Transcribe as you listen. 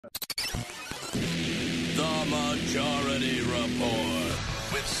The Majority Report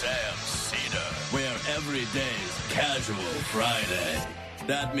with Sam Cedar, where every day's Casual Friday.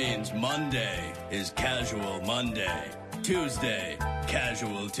 That means Monday is Casual Monday, Tuesday,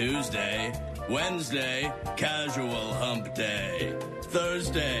 Casual Tuesday, Wednesday, Casual Hump Day,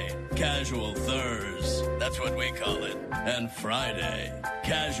 Thursday, Casual Thurs, that's what we call it, and Friday,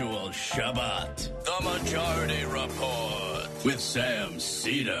 Casual Shabbat. The Majority Report with Sam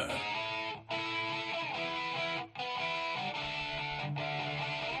Cedar.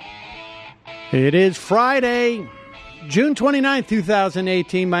 It is Friday, June 29th,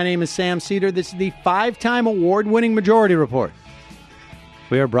 2018. My name is Sam Cedar. This is the 5-time award-winning Majority Report.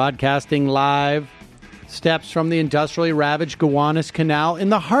 We are broadcasting live steps from the industrially ravaged Gowanus Canal in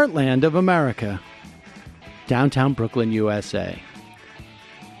the heartland of America, downtown Brooklyn, USA.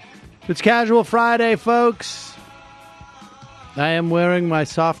 It's Casual Friday, folks. I am wearing my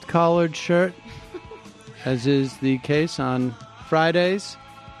soft-collared shirt, as is the case on Fridays.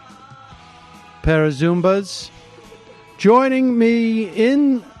 Pair of Zumbas. Joining me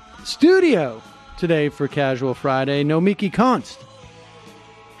in studio today for Casual Friday, Nomiki Konst.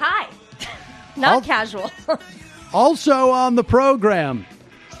 Hi. Not casual. Also on the program,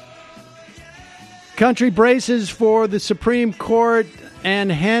 country braces for the Supreme Court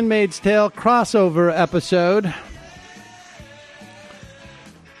and Handmaid's Tale crossover episode.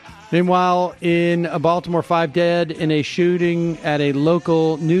 Meanwhile, in Baltimore, 5 dead in a shooting at a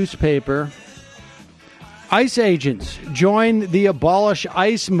local newspaper. ICE agents join the Abolish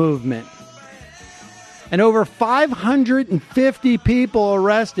ICE movement. And over 550 people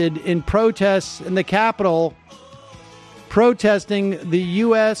arrested in protests in the Capitol protesting the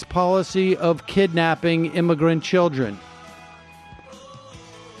U.S. policy of kidnapping immigrant children.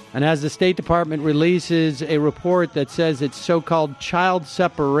 And as the State Department releases a report that says its so-called child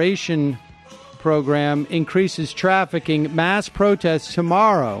separation program increases trafficking, mass protests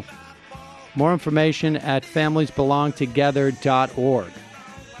tomorrow. More information at familiesbelongtogether.org.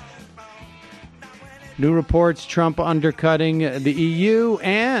 New reports, Trump undercutting the EU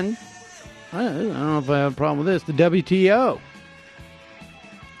and, I don't know if I have a problem with this, the WTO.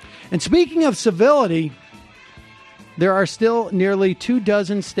 And speaking of civility, there are still nearly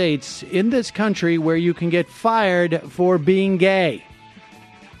 24 states in this country where you can get fired for being gay,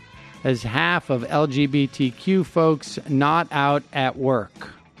 as half of LGBTQ folks not out at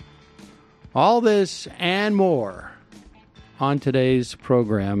work. All this and more on today's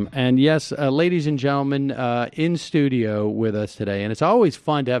program. And yes, ladies and gentlemen, in studio with us today, and it's always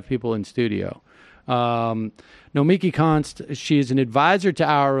fun to have people in studio. Nomiki Konst, she is an advisor to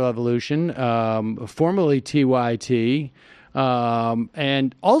Our Revolution, formerly TYT,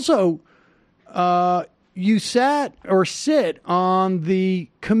 and also you sat or sit on the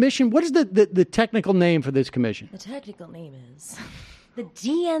commission. What is the technical name for this commission? The technical name is the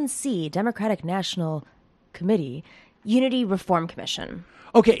DNC, Democratic National Committee, Unity Reform Commission.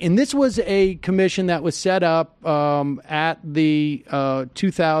 Okay, and this was a commission that was set up at the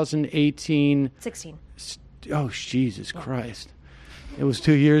 2018... 16. Oh, Jesus Christ. It was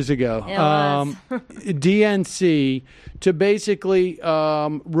 2 years ago. It was. DNC, to basically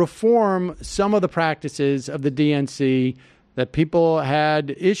reform some of the practices of the DNC that people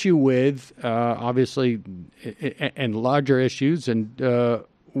had issue with, obviously, and larger issues, and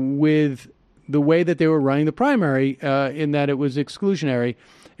with the way that they were running the primary, in that it was exclusionary.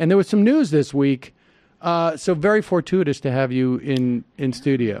 And there was some news this week, so very fortuitous to have you in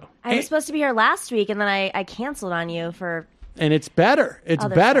studio. I was supposed to be here last week, and then I canceled on you for... And it's better. It's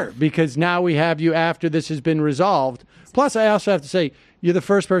better stuff. Because now we have you after this has been resolved. Plus, I also have to say, you're the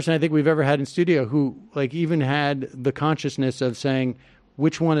first person I think we've ever had in studio who like even had the consciousness of saying,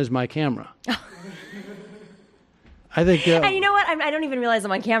 which one is my camera? I think... and you know what? I don't even realize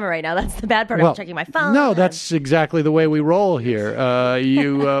I'm on camera right now. That's the bad part. I'm checking my phone. No, that's exactly the way we roll here.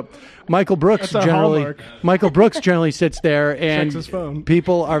 Michael Brooks generally sits there and checks his phone.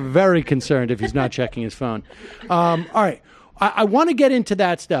 People are very concerned if he's not checking his phone. All right. I want to get into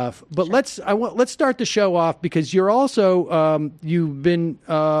that stuff, but let's start the show off because you're also you've been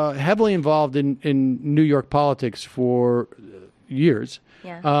heavily involved in New York politics for years.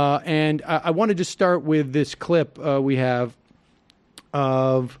 Yeah. And I want to just start with this clip we have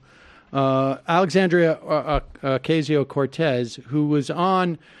of Alexandria Ocasio-Cortez, who's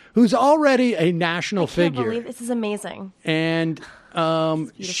already a national figure. I can't believe this is amazing. And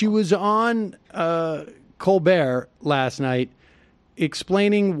she was on Colbert last night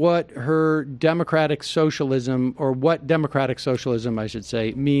explaining what her democratic socialism, or what democratic socialism, I should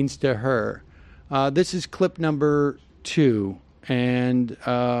say, means to her. This is clip number 2 And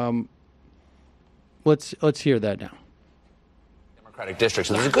let's hear that now. Democratic districts.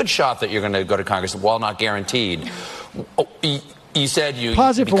 So there's a good shot that you're going to go to Congress, while not guaranteed. You said you...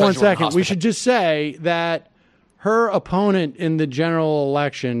 Pause it for 1 second. We should just say that her opponent in the general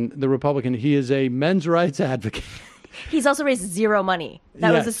election, the Republican, he is a men's rights advocate. He's also raised zero money.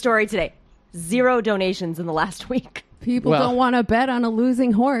 That was the story today. Zero donations in the last week. People don't want to bet on a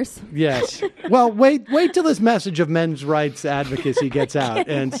losing horse. Yes. Well, wait till this message of men's rights advocacy gets out,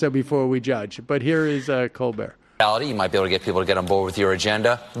 and so before we judge. But here is Colbert. You might be able to get people to get on board with your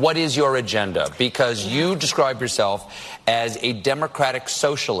agenda. What is your agenda? Because you describe yourself as a democratic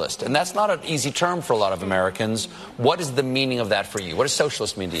socialist, and that's not an easy term for a lot of Americans. What is the meaning of that for you? What does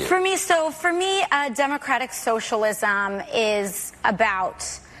socialist mean to you? For me, democratic socialism is about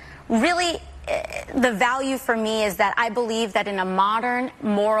really... the value for me is that I believe that in a modern,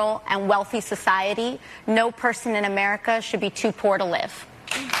 moral, and wealthy society, no person in America should be too poor to live.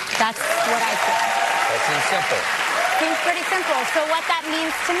 That's what I feel. That seems simple. Seems pretty simple. So what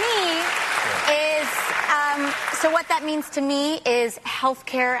that means to me is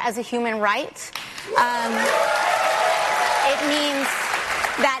healthcare as a human right. It means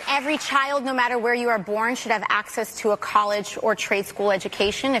that every child, no matter where you are born, should have access to a college or trade school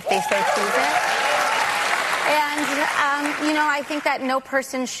education if they so choose it. And, I think that no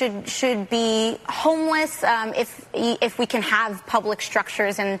person should be homeless if we can have public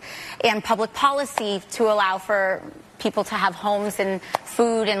structures and public policy to allow for people to have homes and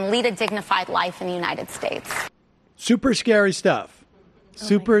food and lead a dignified life in the United States. Super scary stuff.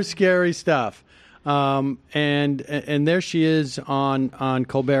 Super scary stuff. And there she is on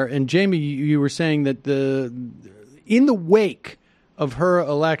Colbert. And Jamie, you were saying that in the wake of her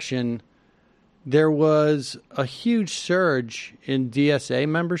election, there was a huge surge in DSA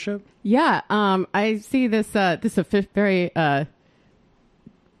membership. Yeah, I see this. This is a very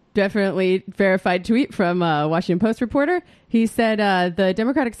definitely verified tweet from Washington Post reporter. He said the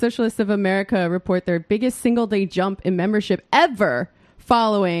Democratic Socialists of America report their biggest single-day jump in membership ever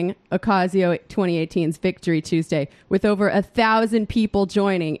following Ocasio 2018's victory Tuesday, with over 1,000 people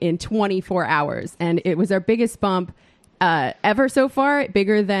joining in 24 hours. And it was our biggest bump ever so far,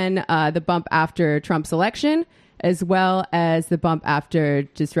 bigger than the bump after Trump's election, as well as the bump after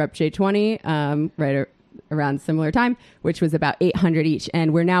Disrupt J20, right around similar time, which was about 800 each.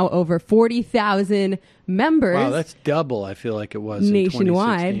 And we're now over 40,000 members. Wow, that's double, I feel like it was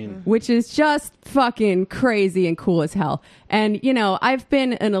nationwide, in 2016. which is just fucking crazy and cool as hell. And, I've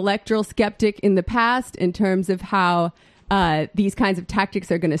been an electoral skeptic in the past in terms of how these kinds of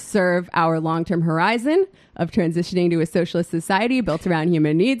tactics are going to serve our long-term horizon of transitioning to a socialist society built around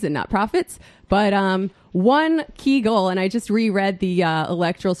human needs and not profits. But one key goal, and I just reread the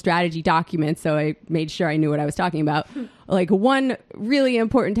electoral strategy document, so I made sure I knew what I was talking about. Like, one really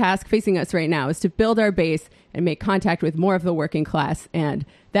important task facing us right now is to build our base and make contact with more of the working class. And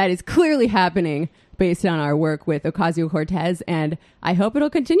that is clearly happening based on our work with Ocasio-Cortez, and I hope it'll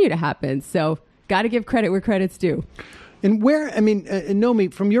continue to happen. So got to give credit where credit's due. And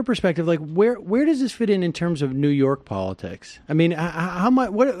Nomi, from your perspective, like where does this fit in terms of New York politics? I mean, how much?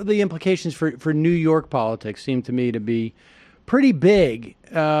 What are the implications for New York politics? Seem to me to be pretty big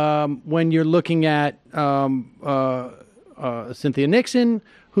when you're looking at Cynthia Nixon,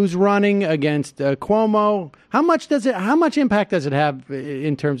 who's running against Cuomo. How much impact does it have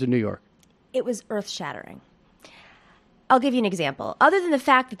in terms of New York? It was earth-shattering. I'll give you an example. Other than the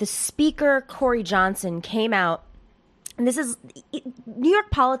fact that the Speaker, Corey Johnson, came out. And New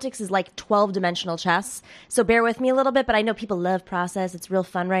York politics is like 12-dimensional chess. So bear with me a little bit, but I know people love process. It's real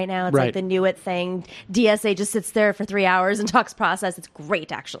fun right now. It's right. Like the new it thing. DSA just sits there for 3 hours and talks process. It's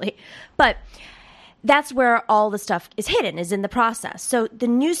great, actually. But that's where all the stuff is hidden, is in the process. So the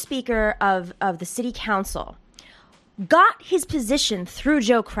new speaker of the city council got his position through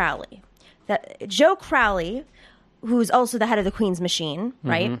Joe Crowley. Joe Crowley, who's also the head of the Queen's Machine,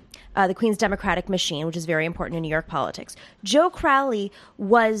 right? The Queen's Democratic Machine, which is very important in New York politics. Joe Crowley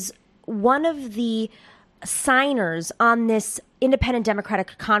was one of the signers on this independent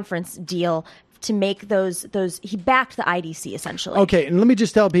Democratic conference deal to make those. He backed the IDC, essentially. Okay, and let me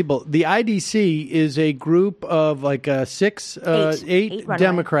just tell people, the IDC is a group of like eight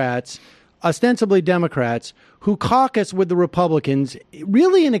Democrats, ostensibly Democrats, who caucus with the Republicans,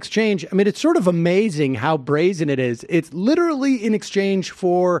 really in exchange. I mean, it's sort of amazing how brazen it is. It's literally in exchange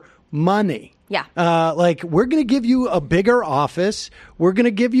for money. Yeah. Like, we're going to give you a bigger office. We're going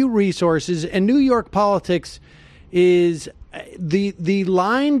to give you resources. And New York politics is the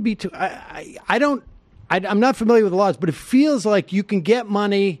line between. I'm not familiar with the laws, but it feels like you can get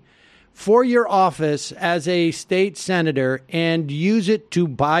money for your office as a state senator and use it to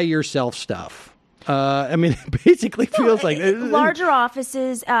buy yourself stuff. I mean, it basically feels like larger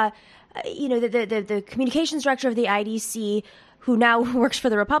offices. The communications director of the IDC, who now works for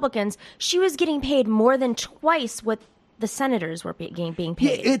the Republicans, she was getting paid more than twice what the senators were being paid.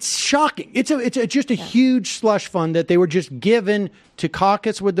 Yeah, it's shocking. It's just a huge slush fund that they were just given to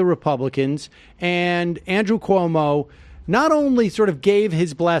caucus with the Republicans. And Andrew Cuomo not only sort of gave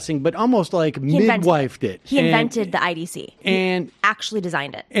his blessing, but almost like midwifed it. He invented the IDC. And he actually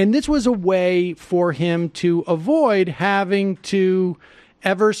designed it. And this was a way for him to avoid having to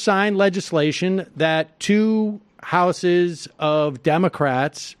ever sign legislation that two houses of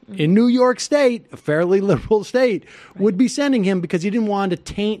Democrats in New York State, a fairly liberal state, would be sending him because he didn't want to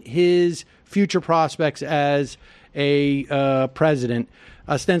taint his future prospects as a president,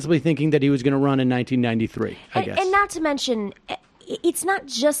 ostensibly thinking that he was going to run in 1993, I guess. And not to mention, it's not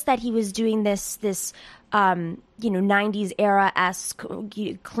just that he was doing this 90s era-esque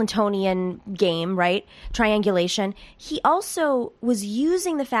Clintonian game, right? Triangulation. He also was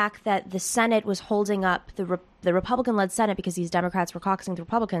using the fact that the Senate was holding up the Republican-led Senate because these Democrats were caucusing with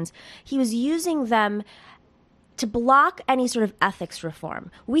Republicans. He was using them to block any sort of ethics reform.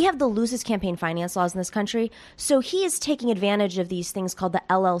 We have the loosest campaign finance laws in this country, so he is taking advantage of these things called the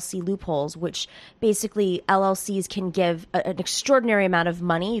LLC loopholes, which basically LLCs can give an extraordinary amount of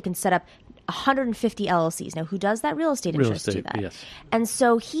money. You can set up 150 LLCs. Now, who does that? Real estate interests do that. Yes. And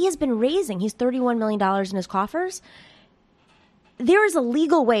so he has been he's $31 million in his coffers. There is a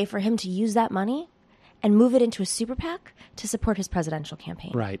legal way for him to use that money and move it into a super PAC to support his presidential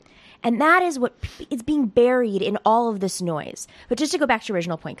campaign. Right. And that is what is being buried in all of this noise. But just to go back to your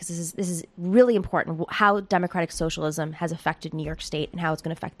original point, because this is really important, how democratic socialism has affected New York State and how it's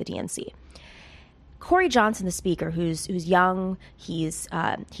going to affect the DNC. Corey Johnson, the speaker, who's young, he's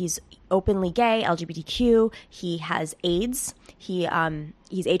openly gay, LGBTQ, he has AIDS, he's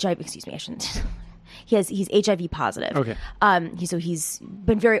HIV. Excuse me, I shouldn't. He's HIV positive. Okay. So he's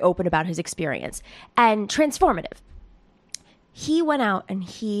been very open about his experience and transformative. He went out and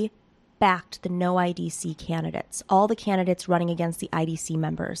he backed the no IDC candidates, all the candidates running against the IDC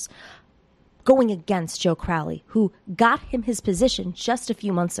members, going against Joe Crowley, who got him his position just a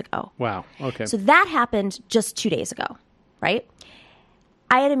few months ago. Wow. Okay. So that happened just 2 days ago, right?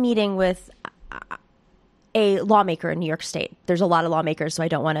 I had a meeting with a lawmaker in New York State. There's a lot of lawmakers, so I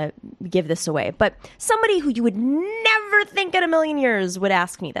don't want to give this away. But somebody who you would never think in a million years would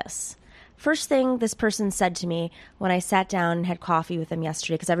ask me this. First thing this person said to me when I sat down and had coffee with him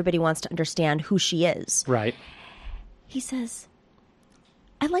yesterday, because everybody wants to understand who she is. Right. He says,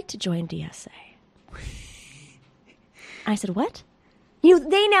 I'd like to join DSA. I said, what?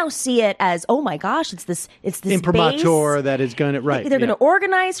 They now see it as, oh my gosh, it's this imprimatur base that is going to, right. They're going to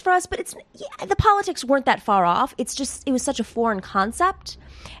organize for us, but the politics weren't that far off. It's just, it was such a foreign concept.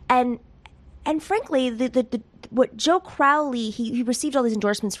 And frankly, what Joe Crowley, he received all these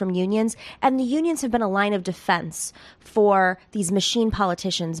endorsements from unions, and the unions have been a line of defense for these machine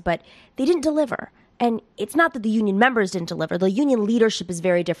politicians, but they didn't deliver. And it's not that the union members didn't deliver. The union leadership is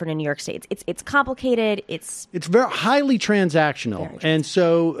very different in New York State. It's complicated. It's very highly transactional. And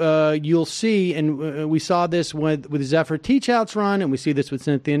so you'll see, and we saw this with Zephyr Teachout's run, and we see this with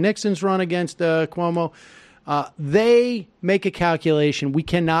Cynthia Nixon's run against Cuomo. They make a calculation we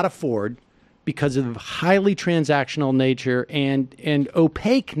cannot afford because of the highly transactional nature and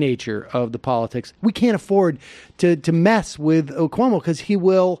opaque nature of the politics. We can't afford to mess with Cuomo because he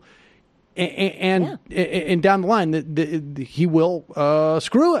will... And down the line, he will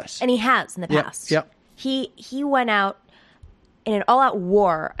screw us. And he has in the past. Yep. He went out in an all-out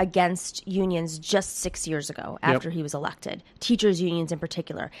war against unions just 6 years ago after he was elected. Teachers' unions in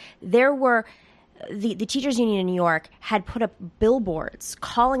particular. There were... The teachers' union in New York had put up billboards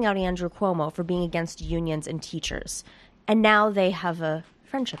calling out Andrew Cuomo for being against unions and teachers. And now they have a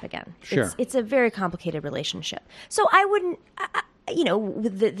friendship again. Sure. It's a very complicated relationship. So I wouldn't...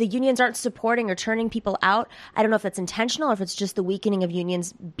 the unions aren't supporting or turning people out. I don't know if that's intentional or if it's just the weakening of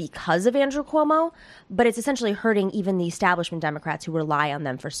unions because of Andrew Cuomo, but it's essentially hurting even the establishment Democrats who rely on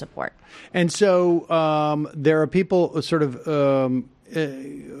them for support. And so there are people sort of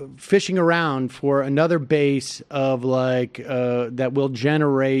fishing around for another base of that will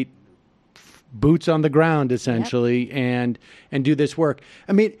generate boots on the ground, essentially, and do this work.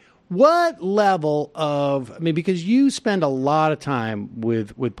 I mean, what level of, because you spend a lot of time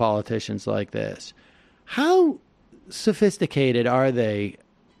with politicians like this, how sophisticated are they?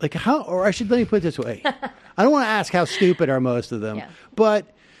 Let me put it this way. I don't want to ask how stupid are most of them, but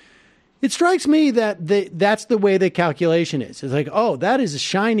It strikes me that that's the way the calculation is. It's like, oh, that is a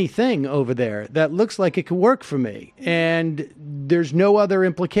shiny thing over there that looks like it could work for me. And there's no other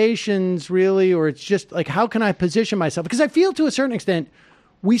implications really, or it's just like, how can I position myself? Because I feel to a certain extent,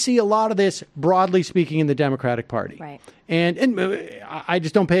 we see a lot of this, broadly speaking, in the Democratic Party. Right. And I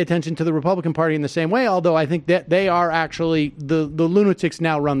just don't pay attention to the Republican Party in the same way, although I think that they are actually, the lunatics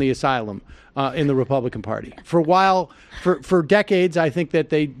now run the asylum in the Republican Party. For a while, for decades, I think that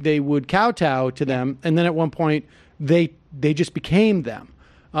they would kowtow to them, and then at one point, they just became them.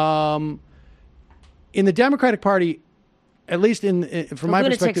 In the Democratic Party, at least from my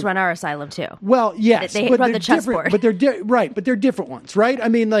lunatics perspective, run our asylum too. Well, yes, they but run they're the chessboard. But they're right. But they're different ones, right? I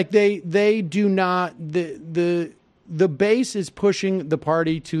mean, like they do not the base is pushing the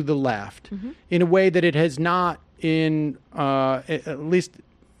party to the left in a way that it has not in at least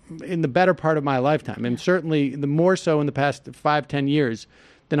in the better part of my lifetime, and certainly the more so in the past 5-10 years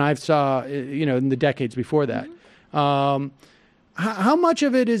than I've saw in the decades before that. How much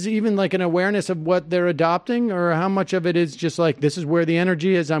of it is even like an awareness of what they're adopting, or how much of it is just like, this is where the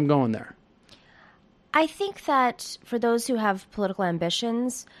energy is, I'm going there? I think that for those who have political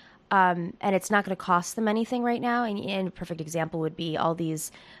ambitions, and it's not going to cost them anything right now, and a perfect example would be all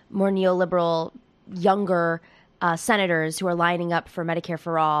these more neoliberal, younger senators who are lining up for Medicare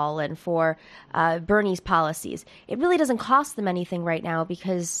for All and for Bernie's policies. It really doesn't cost them anything right now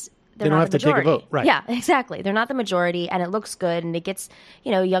because they don't have to take a vote, right? Yeah, exactly. They're not the majority, and it looks good, and it gets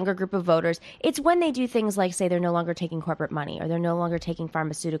a younger group of voters. It's when they do things like say they're no longer taking corporate money or they're no longer taking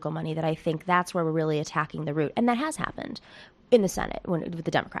pharmaceutical money that I think that's where we're really attacking the root, and that has happened in the Senate with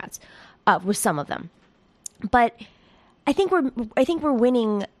the Democrats, with some of them. But I think we're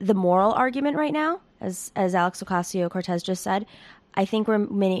winning the moral argument right now, as Alex Ocasio-Cortez just said. I think we're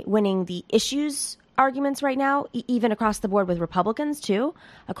winning the issues arguments right now, even across the board with Republicans too,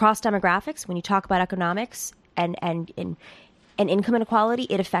 across demographics. When you talk about economics and income inequality,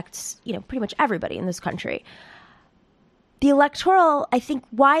 it affects pretty much everybody in this country. The electoral, I think,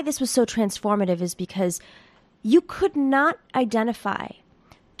 why this was so transformative is because you could not identify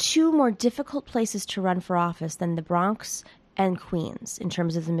two more difficult places to run for office than the Bronx and Queens in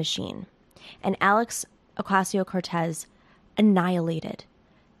terms of the machine. And Alex Ocasio-Cortez annihilated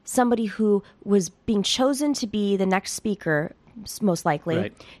somebody who was being chosen to be the next speaker, most likely,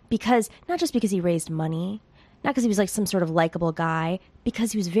 right, because not just because he raised money, not because he was like some sort of likable guy,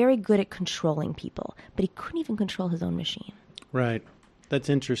 because he was very good at controlling people, but he couldn't even control his own machine. Right. That's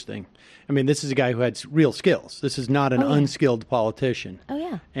interesting. I mean, this is a guy who had real skills. This is not an unskilled politician. Oh,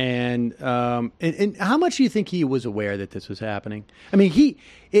 yeah. And how much do you think he was aware that this was happening? I mean,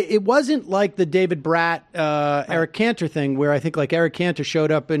 it wasn't like the David Bratt, Eric Cantor thing where I think like Eric Cantor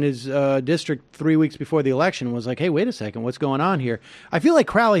showed up in his district 3 weeks before the election and was like, hey, wait a second, what's going on here? I feel like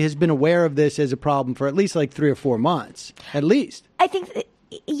Crowley has been aware of this as a problem for at least like 3 or 4 months, at least. I think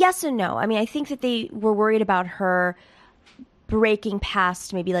yes and no. I mean, I think that they were worried about her breaking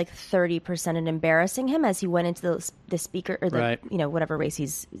past maybe like 30% and embarrassing him as he went into the speaker or the right, whatever race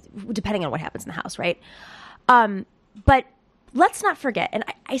he's, depending on what happens in the House, right? But let's not forget, and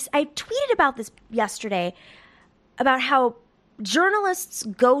I tweeted about this yesterday, about how journalists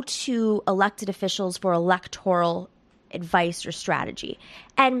go to elected officials for electoral advice or strategy.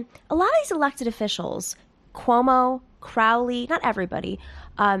 And a lot of these elected officials, Cuomo, Crowley, not everybody,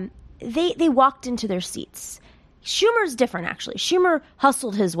 they walked into their seats. Schumer's different, actually. Schumer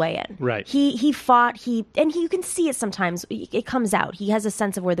hustled his way in. Right. He fought. You can see it sometimes. It comes out. He has a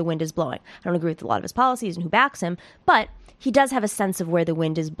sense of where the wind is blowing. I don't agree with a lot of his policies and who backs him, but he does have a sense of where the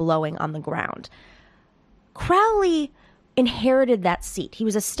wind is blowing on the ground. Crowley inherited that seat. He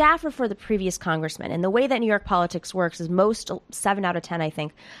was a staffer for the previous congressman. And the way that New York politics works is most 7 out of 10, I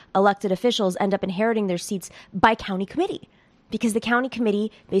think, elected officials end up inheriting their seats by county committee, because the county committee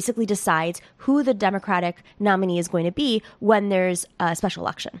basically decides who the Democratic nominee is going to be when there's a special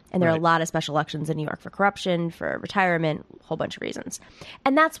election. And there are a lot of special elections in New York for corruption, for retirement, a whole bunch of reasons.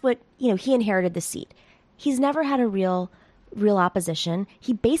 And that's what, he inherited the seat. He's never had a real opposition.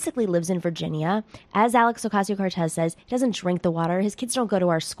 He basically lives in Virginia. As Alex Ocasio-Cortez says, he doesn't drink the water. His kids don't go to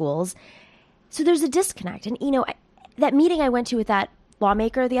our schools. So there's a disconnect. And, that meeting I went to with that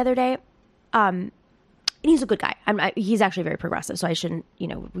lawmaker the other day, and he's a good guy. He's actually very progressive, so I shouldn't,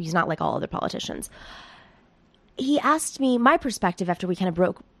 he's not like all other politicians. He asked me my perspective after we kind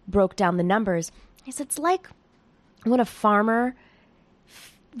of broke down the numbers. He said, it's like when a farmer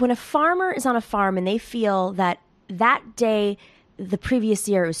is on a farm and they feel that day the previous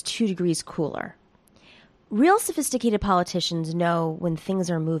year it was 2 degrees cooler. real sophisticated politicians know when things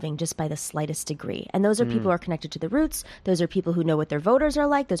are moving just by the slightest degree. And those are people who are connected to the roots. Those are people who know what their voters are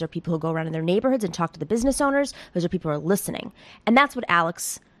like. Those are people who go around in their neighborhoods and talk to the business owners. Those are people who are listening. And that's what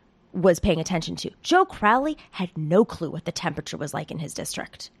Alex was paying attention to. Joe Crowley had no clue what the temperature was like in his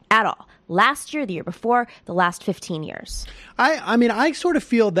district at all. Last year, the year before, the last 15 years. I mean, I sort of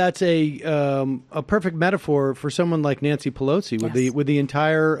feel that's a perfect metaphor for someone like Nancy Pelosi with the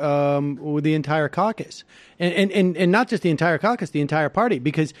entire caucus, and not just the entire caucus, the entire party.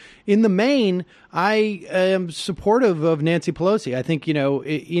 Because in the main, I am supportive of Nancy Pelosi. I think,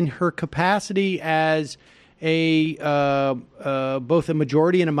 in her capacity as both a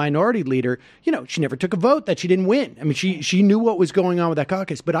majority and a minority leader, she never took a vote that she didn't win. I mean, she knew what was going on with that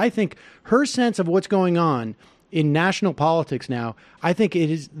caucus. But I think her sense of what's going on in national politics now, I think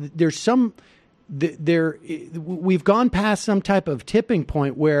we've gone past some type of tipping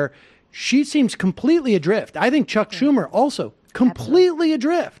point where she seems completely adrift. I think Chuck Schumer also completely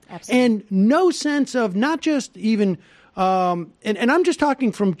adrift. Absolutely. And no sense of not just even, and I'm just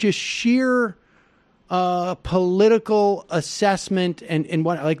talking from just sheer political assessment and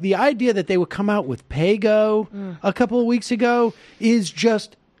what, like the idea that they would come out with PAYGO a couple of weeks ago is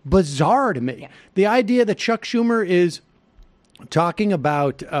just bizarre to me. Yeah. The idea that Chuck Schumer is talking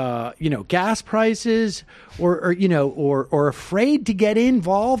about, gas prices or afraid to get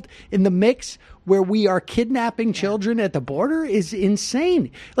involved in the mix where we are kidnapping children at the border is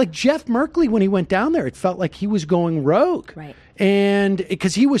insane. Like Jeff Merkley, when he went down there, it felt like he was going rogue. Right. And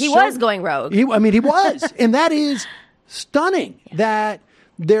because he was going rogue. He was. And that is stunning that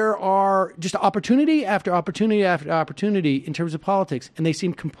there are just opportunity after opportunity after opportunity in terms of politics, and they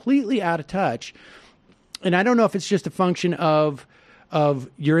seem completely out of touch. And I don't know if it's just a function of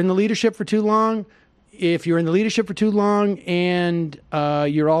you're in the leadership for too long. If you're in the leadership for too long and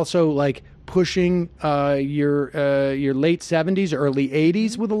you're also like pushing your late 70s, early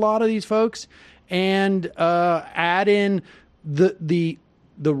 80s with a lot of these folks, and add in the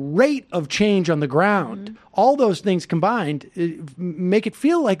rate of change on the ground, all those things combined make it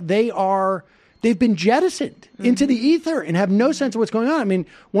feel like they've been jettisoned into the ether and have no sense of what's going on. I mean,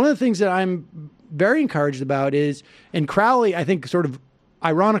 one of the things that I'm very encouraged about is, and Crowley, I think sort of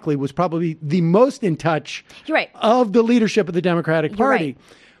ironically, was probably the most in touch of the leadership of the Democratic Party. Right.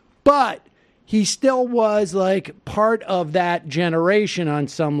 But he still was like part of that generation on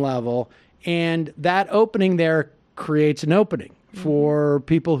some level. And that opening there creates an opening for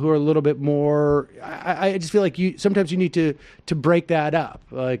people who are a little bit more. I just feel like sometimes you need to break that up,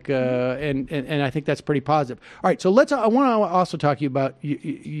 like, and I think that's pretty positive. All right, so I want to also talk to you about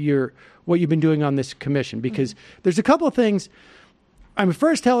what you've been doing on this commission, because there's a couple of things. I mean,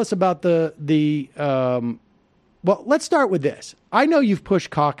 first, tell us about well, let's start with this. I know you've pushed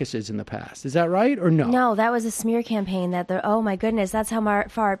caucuses in the past. Is that right or no? No, that was a smear campaign oh my goodness, that's how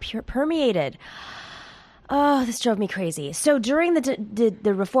far it permeated. Oh, this drove me crazy. So during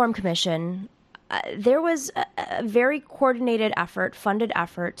the Reform Commission, there was a very coordinated effort, funded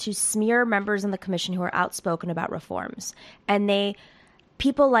effort to smear members on the commission who are outspoken about reforms. And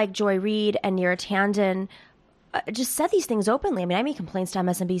people like Joy Reid and Neera Tanden just said these things openly. I mean, I made complaints to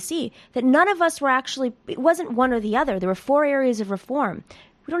MSNBC that none of us were actually, it wasn't one or the other. There were 4 areas of reform.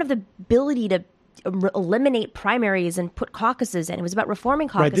 We don't have the ability to eliminate primaries and put caucuses in. It was about reforming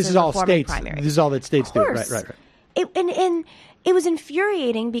caucuses. Right, this is all states. Primaries. This is all that states do. Right. And it was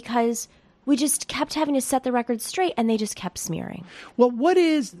infuriating because we just kept having to set the record straight, and they just kept smearing. Well,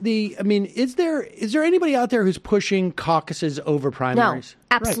 is there anybody out there who's pushing caucuses over primaries?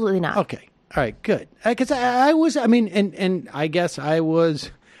 No, absolutely not. Okay. All right, good. Because I was, I mean, and I guess I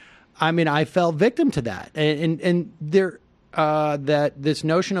fell victim to that. And there, that this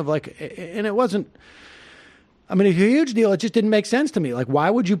notion of like, and it wasn't, I mean, a huge deal. It just didn't make sense to me. Like, why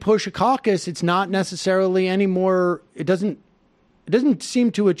would you push a caucus? It's not necessarily any more, it doesn't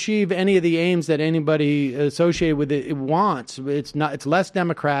seem to achieve any of the aims that anybody associated with it wants. It's less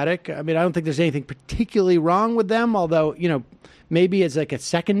democratic. I mean, I don't think there's anything particularly wrong with them, although, maybe it's like a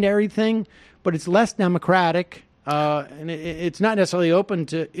secondary thing, but it's less democratic. And it's not necessarily open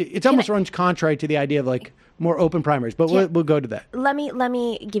to, it almost runs contrary to the idea of like more open primaries, but we'll go to that. Let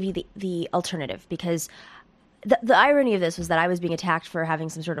me give you the alternative, because the irony of this was that I was being attacked for having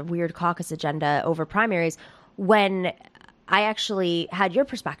some sort of weird caucus agenda over primaries when I actually had your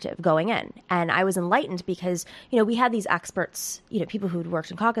perspective going in, and I was enlightened because, we had these experts, people who'd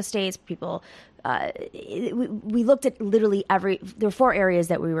worked in caucus states, people, we looked at literally there were 4 areas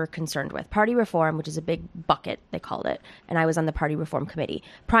that we were concerned with. Party reform, which is a big bucket, they called it, and I was on the party reform committee.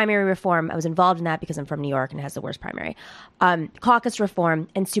 Primary reform, I was involved in that because I'm from New York and it has the worst primary. Caucus reform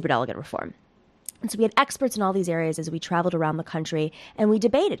and superdelegate reform. And so we had experts in all these areas as we traveled around the country, and we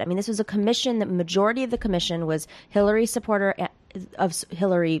debated. I mean, this was a commission. The majority of the commission was Hillary supporter of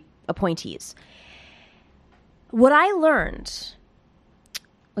Hillary appointees. What I learned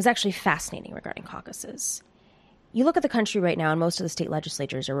was actually fascinating regarding caucuses. You look at the country right now, and most of the state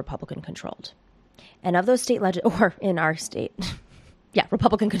legislatures are Republican controlled. And of those or in our state, yeah,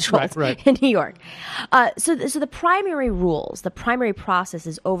 Republican controlled in New York. So the primary rules, the primary process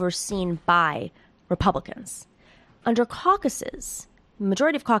is overseen by Republicans. Under caucuses, the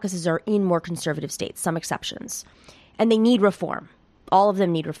majority of caucuses are in more conservative states, some exceptions, and they need reform. All of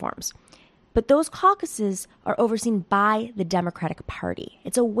them need reforms. But those caucuses are overseen by the Democratic Party.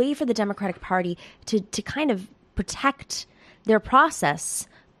 It's a way for the Democratic Party to kind of protect their process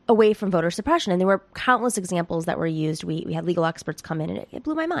away from voter suppression. And there were countless examples that were used. We had legal experts come in, and it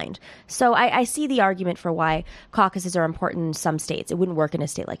blew my mind. So I see the argument for why caucuses are important in some states. It wouldn't work in a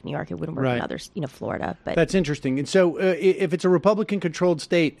state like New York. It wouldn't work in others, Florida. But that's interesting. And so if it's a Republican-controlled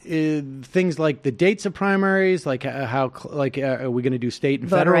state, things like the dates of primaries, like are we going to do state and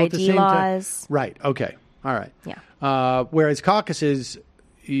voter federal ID at the same laws. time? Right. Okay. All right. Yeah. Whereas caucuses,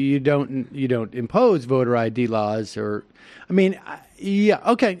 you don't impose voter ID laws or, I mean. Yeah.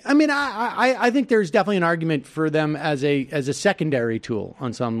 Okay. I mean, I think there's definitely an argument for them as a secondary tool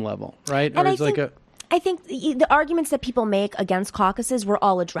on some level, right? And I think the arguments that people make against caucuses were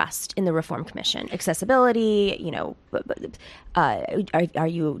all addressed in the Reform Commission. Accessibility, are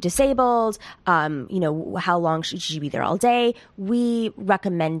you disabled? How long should you be there all day? We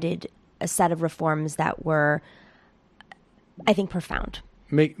recommended a set of reforms that were, I think, profound.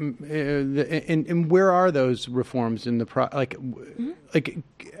 And where are those reforms in the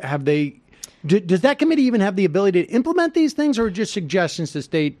have they? Does that committee even have the ability to implement these things, or just suggestions to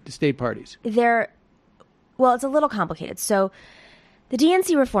state parties? Well, it's a little complicated. So, the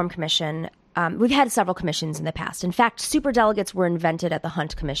DNC Reform Commission. We've had several commissions in the past. In fact, superdelegates were invented at the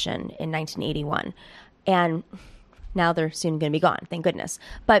Hunt Commission in 1981, and now they're soon going to be gone. Thank goodness.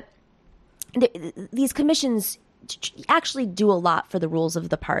 But these commissions actually do a lot for the rules of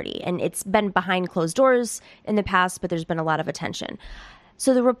the party. And it's been behind closed doors in the past, but there's been a lot of attention.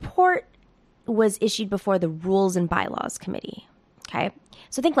 So the report was issued before the Rules and Bylaws Committee. Okay.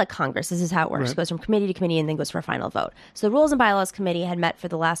 So think like Congress. This is how it works. Right. It goes from committee to committee and then goes for a final vote. So the Rules and Bylaws Committee had met for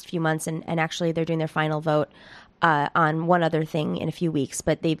the last few months, and actually they're doing their final vote on one other thing in a few weeks,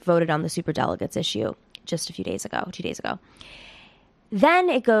 but they voted on the superdelegates issue just 2 days ago. Then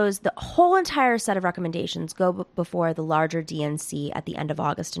it goes, the whole entire set of recommendations go before the larger DNC at the end of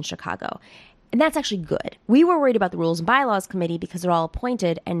August in Chicago. And that's actually good. We were worried about the Rules and Bylaws Committee because they're all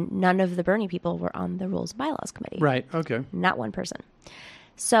appointed, and none of the Bernie people were on the Rules and Bylaws Committee. Right, okay. Not one person.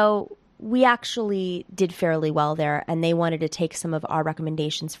 So we actually did fairly well there, and they wanted to take some of our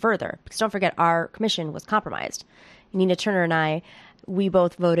recommendations further. Because don't forget, our commission was compromised. Nina Turner and I, we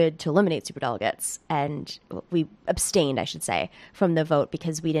both voted to eliminate superdelegates, and we abstained, I should say, from the vote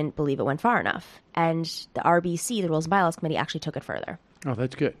because we didn't believe it went far enough. And the RBC, the Rules and Bylaws Committee, actually took it further. Oh,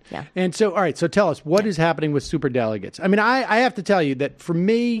 that's good. Yeah. And so, all right, so tell us, what is happening with superdelegates? I mean, I have to tell you that for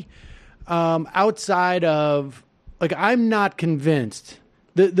me, outside of, I'm not convinced.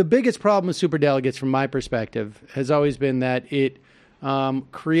 The biggest problem with superdelegates from my perspective has always been that it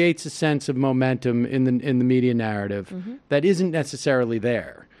creates a sense of momentum in the media narrative that isn't necessarily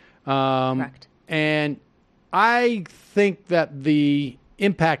there. Correct. And I think that the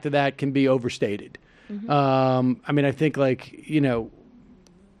impact of that can be overstated. I mean, I think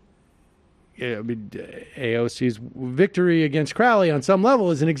AOC's victory against Crowley on some level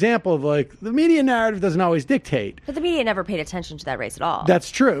is an example of the media narrative doesn't always dictate. But the media never paid attention to that race at all.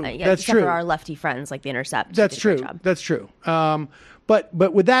 That's true. That's except true. for our lefty friends like The Intercept. That's true. That's true. But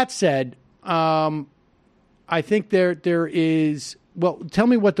with that said, I think there is. Well, tell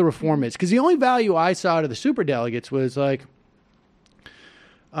me what the reform is, because the only value I saw out of the superdelegates was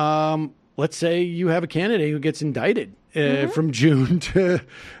let's say you have a candidate who gets indicted from June to.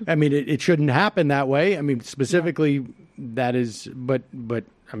 I mean, it shouldn't happen that way. I mean, specifically, that is. But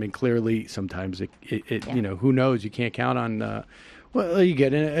I mean, clearly, sometimes it who knows? You can't count on. Well, you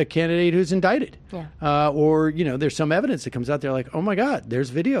get a candidate who's indicted, or there's some evidence that comes out there oh my God, there's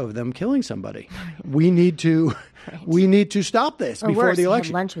video of them killing somebody. We need to stop this before worse, the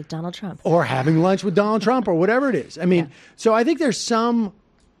election. Having lunch with Donald Trump, or having lunch with Donald Trump, or whatever it is. I mean, so I think there's some.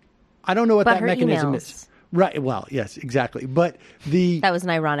 I don't know what that mechanism is. Right. Well, yes, exactly. But that was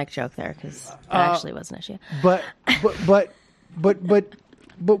an ironic joke there because that actually was an issue. But so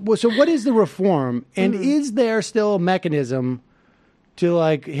what is the reform, and is there still a mechanism to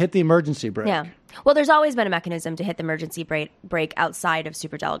hit the emergency brake? Yeah. Well, there's always been a mechanism to hit the emergency brake outside of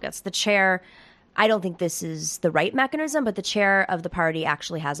superdelegates. The chair I don't think this is the right mechanism, but the chair of the party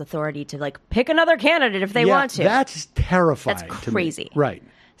actually has authority to like pick another candidate if they want to. That's terrifying. That's crazy. To me. Right.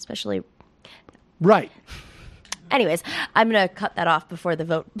 Especially. Right. Anyways, I'm going to cut that off before the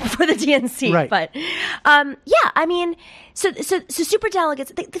vote for the DNC. Right. But yeah, I mean, so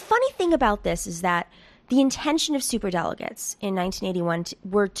superdelegates. The funny thing about this is that the intention of superdelegates in 1981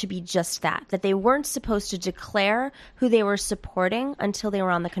 were to be just that they weren't supposed to declare who they were supporting until they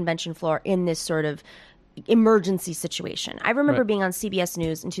were on the convention floor in this sort of emergency situation. I remember being on CBS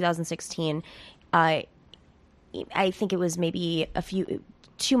News in 2016. I think it was maybe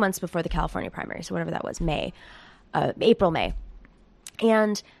 2 months before the California primary, so whatever that was, April, May.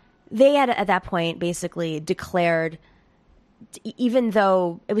 And they had at that point basically declared, even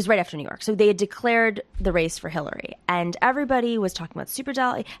though it was right after New York, so they had declared the race for Hillary, and everybody was talking about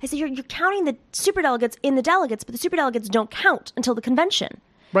superdelegates. I said, you're counting the superdelegates in the delegates, but the superdelegates don't count until the convention.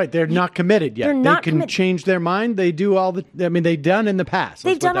 Right, they're not committed yet. They're not They can change their mind. They do all the. I mean, they've done in the past.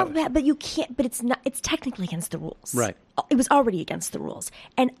 They've done all the past, but you can't. But it's not. It's technically against the rules. Right. It was already against the rules,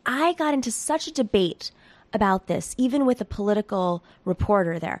 and I got into such a debate about this, even with a political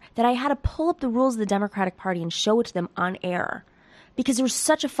reporter there, that I had to pull up the rules of the Democratic Party and show it to them on air, because there was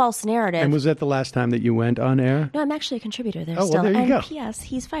such a false narrative. And was that the last time that you went on air? No, I'm actually a contributor there still. Well, there you go. P.S.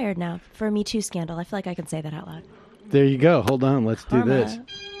 He's fired now for a Me Too scandal. I feel like I can say that out loud. There you go. Hold on. Let's do this.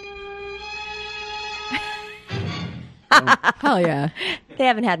 Hell yeah. They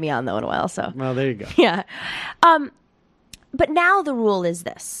haven't had me on, though, in a while, so. Well, there you go. Yeah. But now the rule is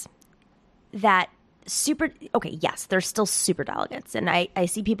this, that yes, there's still superdelegates. And I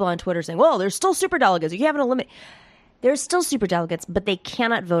see people on Twitter saying, well, there's still superdelegates. You haven't eliminated. There's still superdelegates, but they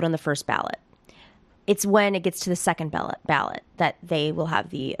cannot vote on the first ballot. It's when it gets to the second ballot that they will have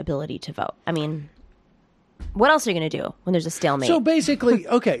the ability to vote. I mean, what else are you going to do when there's a stalemate? So basically,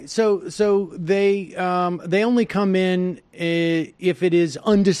 okay, so they only come in if it is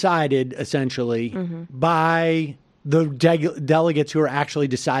undecided, essentially, by the delegates who are actually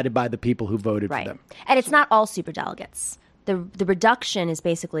decided by the people who voted for them. And it's not all superdelegates. The reduction is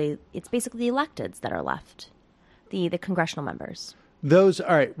basically the electeds that are left, the congressional members. Those,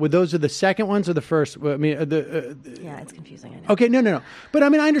 all right. Well, those are the second ones or the first? I mean, yeah, it's confusing. I know. Okay, no. But I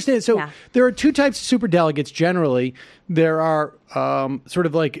mean, I understand. So there are two types of superdelegates generally. There are sort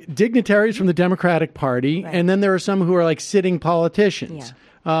of like dignitaries from the Democratic Party, and then there are some who are like sitting politicians.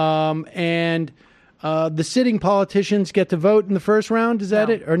 Yeah. The sitting politicians get to vote in the first round. Is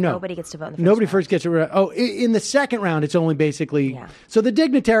that it? Or no? Nobody gets to vote in the first Nobody round. first gets to vote. Oh, in the second round, it's only basically. Yeah. So the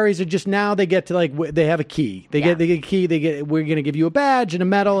dignitaries are just now they get to like they have a key. They get a key. We're going to give you a badge and a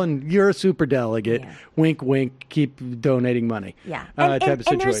medal, and you're a superdelegate. Yeah. Wink, wink. Keep donating money. Yeah. Type of situation.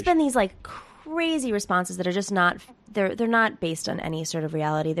 And there's been these like crazy responses that are just not. They're not based on any sort of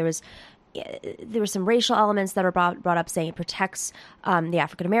reality. There were some racial elements that were brought up saying it protects the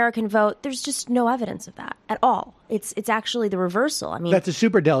African American vote. There's just no evidence of that at all. It's actually the reversal. I mean, that the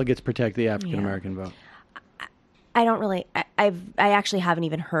superdelegates protect the African American vote. I don't really. I actually haven't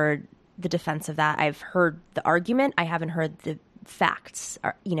even heard the defense of that. I've heard the argument. I haven't heard the facts.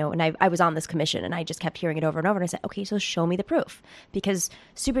 And I was on this commission and I just kept hearing it over and over. And I said, okay, so show me the proof, because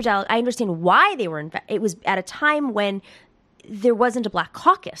superdelegates. I understand why they were. It was at a time when there wasn't a black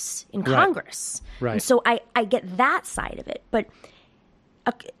caucus in Congress. Right. And so I get that side of it. But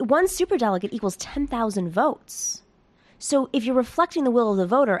one superdelegate equals 10,000 votes. So if you're reflecting the will of the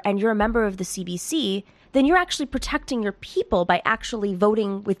voter and you're a member of the CBC, then you're actually protecting your people by actually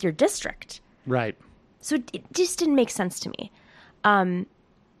voting with your district. Right. So it just didn't make sense to me.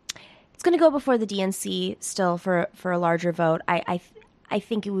 It's going to go before the DNC still for a larger vote. I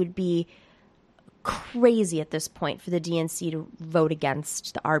think it would be crazy at this point for the DNC to vote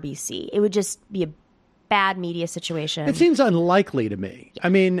against the RBC. It would just be a bad media situation. It seems unlikely to me. Yeah. I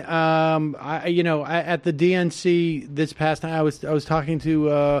mean, at the DNC this past time, I was talking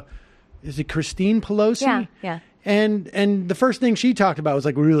to is it Christine Pelosi? Yeah. And the first thing she talked about was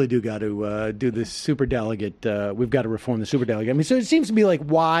like, we really do got to do this superdelegate. We've got to reform the superdelegate. I mean, so it seems to be like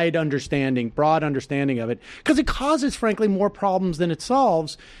broad understanding of it, because it causes, frankly, more problems than it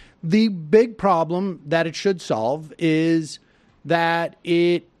solves. The big problem that it should solve is that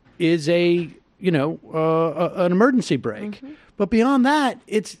it is an emergency brake. Mm-hmm. But beyond that,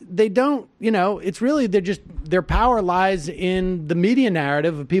 their power lies in the media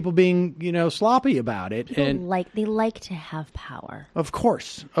narrative of people being, sloppy about it. They like to have power. Of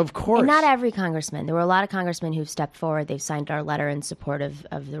course. And not every congressman. There were a lot of congressmen who've stepped forward. They've signed our letter in support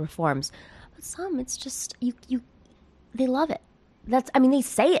of the reforms. But some, it's just, they love it. They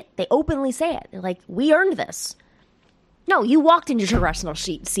say it. They openly say it. They're like, we earned this. No, you walked into your congressional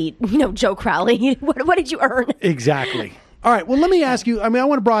seat, Joe Crowley. What did you earn? Exactly. All right. Well, let me ask you. I mean, I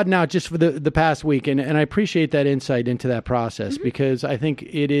want to broaden out just for the past week, and I appreciate that insight into that process because I think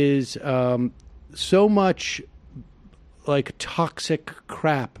it is so much like toxic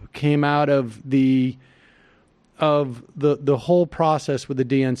crap came out of the whole process with the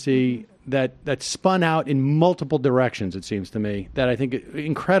DNC that spun out in multiple directions. It seems to me that I think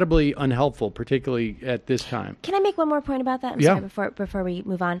incredibly unhelpful, particularly at this time. Can I make one more point about that? I'm sorry, before we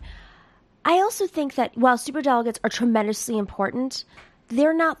move on. I also think that while superdelegates are tremendously important,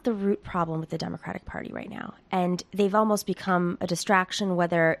 they're not the root problem with the Democratic Party right now. And they've almost become a distraction,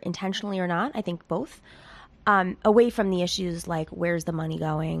 whether intentionally or not, I think both, away from the issues like where's the money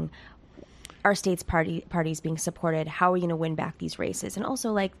going, are states' parties being supported, how are we going to win back these races? And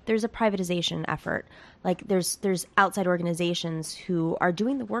also, like, there's a privatization effort. Like, there's outside organizations who are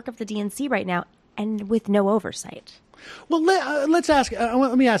doing the work of the DNC right now and with no oversight. Well, let's ask.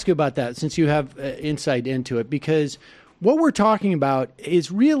 Let me ask you about that, since you have insight into it, because what we're talking about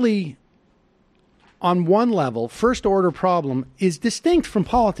is really, on one level, first order problem is distinct from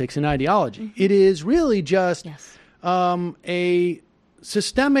politics and ideology. It is really just a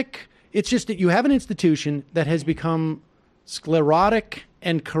systemic. It's just that you have an institution that has become sclerotic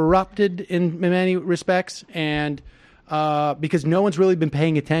and corrupted in many respects, and because no one's really been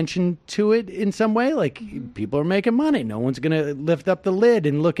paying attention to it in some way. Like, people are making money. No one's going to lift up the lid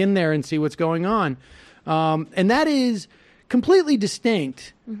and look in there and see what's going on. And that is completely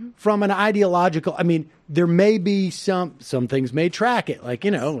distinct from an ideological. I mean, there may be some things may track it. Like,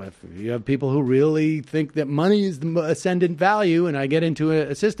 if you have people who really think that money is the ascendant value and I get into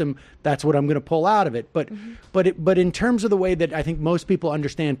a system, that's what I'm going to pull out of it. But in terms of the way that I think most people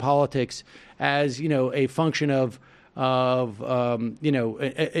understand politics as, a function of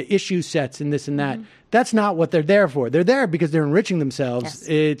issue sets and this and that. That's not what they're there for. They're there because they're enriching themselves. Yes.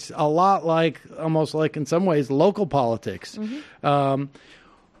 It's a lot like, almost like in some ways, local politics.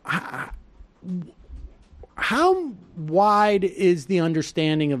 How wide is the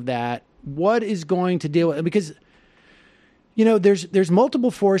understanding of that? What is going to deal with it? Because, there's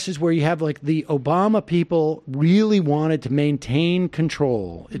multiple forces where you have, like, the Obama people really wanted to maintain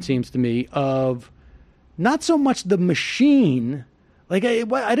control, it seems to me, of not so much the machine. Like,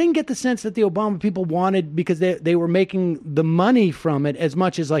 I didn't get the sense that the Obama people wanted, because they were making the money from it, as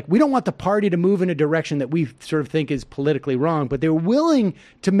much as, like, we don't want the party to move in a direction that we sort of think is politically wrong, but they're willing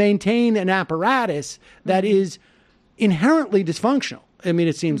to maintain an apparatus that is inherently dysfunctional. I mean,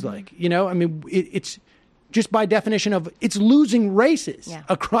 it seems like, it's just by definition of it's losing races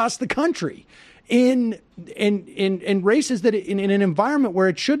across the country in races that in an environment where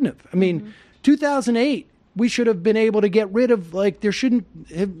it shouldn't have. I mean, 2008. We should have been able to get rid of, like, there shouldn't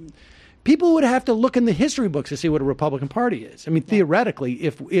have, people would have to look in the history books to see what a Republican Party is. I mean, theoretically,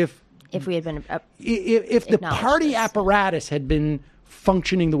 if we had been, if the party apparatus had been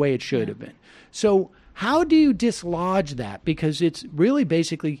functioning the way it should have been. So how do you dislodge that? Because it's really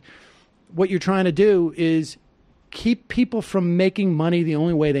basically what you're trying to do is keep people from making money the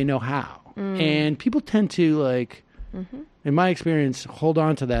only way they know how. And people tend to, like, in my experience, hold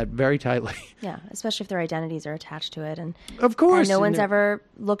on to that very tightly. Yeah, especially if their identities are attached to it, and of course, and no one's ever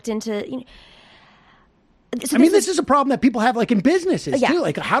looked into. So this is a problem that people have, like, in businesses too.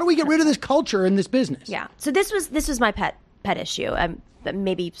 Like, how do we get rid of this culture in this business? Yeah. So this was my pet issue.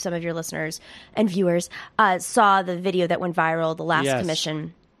 Maybe some of your listeners and viewers saw the video that went viral, the last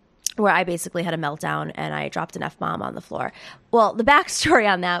commission, where I basically had a meltdown and I dropped an F-bomb on the floor. Well, the backstory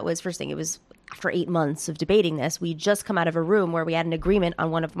on that was, first thing, it was after 8 months of debating this, we just come out of a room where we had an agreement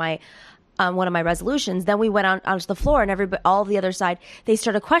on one of my resolutions. Then we went onto the floor, and all of the other side, they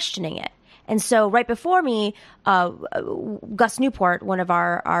started questioning it. And so right before me, Gus Newport, one of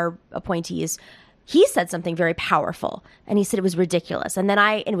our appointees, he said something very powerful, and he said it was ridiculous. And then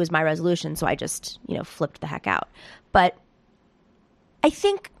it was my resolution, so I just flipped the heck out. But I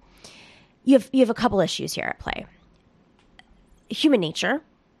think you have a couple issues here at play. Human nature.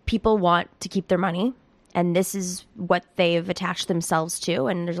 People want to keep their money, and this is what they've attached themselves to.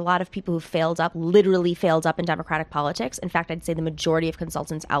 And there's a lot of people who literally failed up in Democratic politics. In fact, I'd say the majority of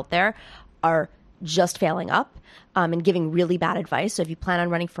consultants out there are just failing up and giving really bad advice. So if you plan on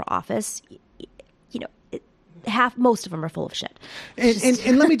running for office, most of them are full of shit.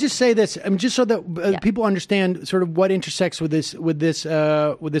 And let me just say this, just so that people understand sort of what intersects with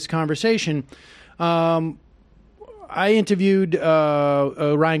this conversation. I interviewed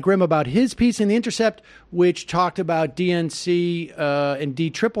Ryan Grimm about his piece in The Intercept, which talked about DNC and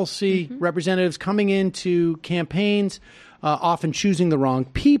DCCC representatives coming into campaigns, often choosing the wrong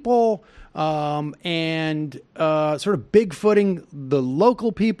people, and sort of bigfooting the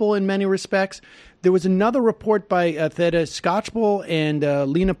local people in many respects. There was another report by Theda Skocpol and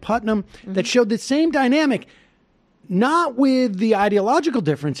Lena Putnam that showed the same dynamic, not with the ideological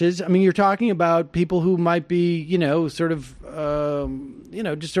differences. I mean, you're talking about people who might be, just sort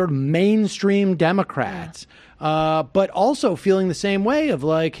of mainstream Democrats, but also feeling the same way of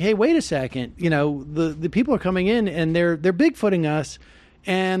like, hey, wait a second, the people are coming in and they're bigfooting us.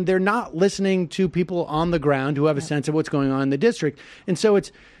 And they're not listening to people on the ground who have a sense of what's going on in the district. And so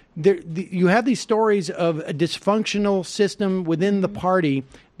you have these stories of a dysfunctional system within the party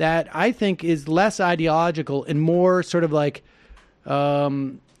that I think is less ideological and more sort of like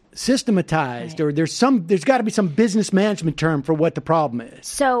systematized, or there's got to be some business management term for what the problem is.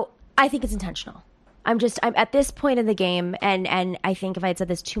 So I think it's intentional. I'm at this point in the game, and I think if I had said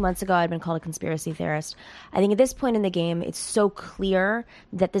this 2 months ago, I'd been called a conspiracy theorist. I think at this point in the game, it's so clear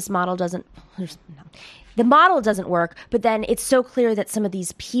that this model doesn't work, but then it's so clear that some of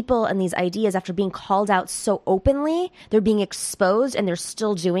these people and these ideas, after being called out so openly, they're being exposed and they're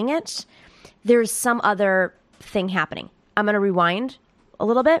still doing it. There's some other thing happening. I'm going to rewind a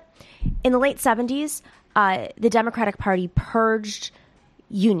little bit. In the late 70s, the Democratic Party purged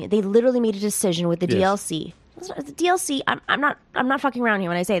union. They literally made a decision with the DLC. The DLC, I'm not fucking around here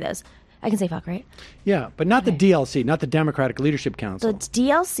when I say this. I can say fuck, right? Yeah, but not the DLC, not the Democratic Leadership Council. The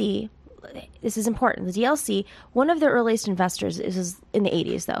DLC, this is important. The DLC, one of their earliest investors, is in the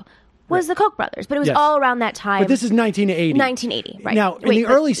 80s though, was the Koch brothers, but it was all around that time. But this is 1980. 1980, right. Now, in the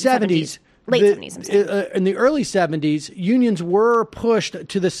early 70s, late 70s, I'm saying. In the early 70s, unions were pushed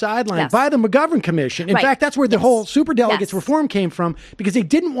to the sideline by the McGovern Commission. In fact, that's where the whole superdelegates reform came from, because they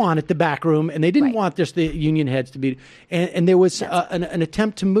didn't want it the back room, and they didn't want just the union heads to be. And there was an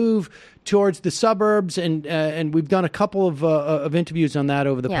attempt to move towards the suburbs, and we've done a couple of interviews on that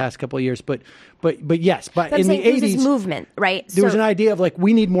over the past couple of years. But yes, but in the 80s, this movement, right? There was an idea of like,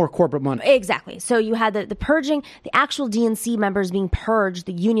 we need more corporate money. Exactly. So you had the purging, the actual DNC members being purged,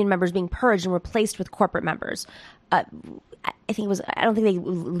 the union members being purged and replaced with corporate members. I think it was. I don't think they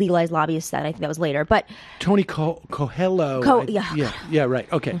legalized lobbyists then. I think that was later. But Tony Coelho. Yeah.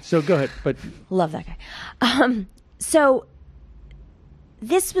 Right. Okay. So go ahead. But love that guy. So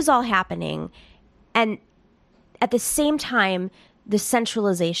this was all happening, and at the same time, the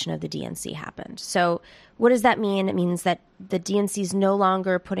centralization of the DNC happened. So what does that mean? It means that the DNC is no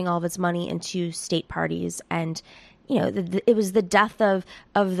longer putting all of its money into state parties, and it was the death of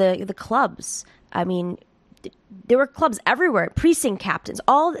the clubs. I mean, there were clubs everywhere, precinct captains.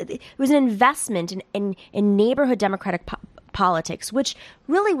 It was an investment in neighborhood democratic politics, which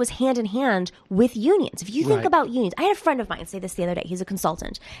really was hand in hand with unions. If you think about unions, I had a friend of mine say this the other day. He's a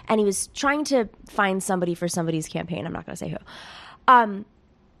consultant, and he was trying to find somebody for somebody's campaign. I'm not going to say who.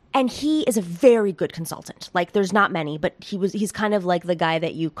 And he is a very good consultant. Like, there's not many, but he's kind of like the guy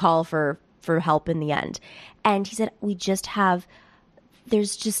that you call for help in the end. And he said,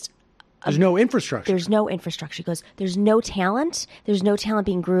 there's no infrastructure. There's no infrastructure. He goes, there's no talent. There's no talent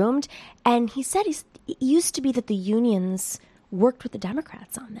being groomed. And he said it used to be that the unions worked with the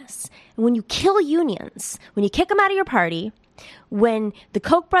Democrats on this. And when you kill unions, when you kick them out of your party, when the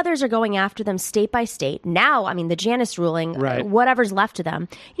Koch brothers are going after them state by state, now, I mean, the Janus ruling, whatever's left of them,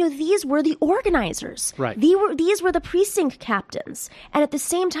 these were the organizers. Right. These were the precinct captains. And at the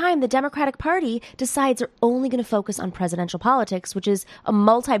same time, the Democratic Party decides they're only going to focus on presidential politics, which is a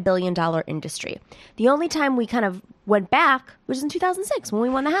multi-billion-dollar industry. The only time we kind of went back was in 2006 when we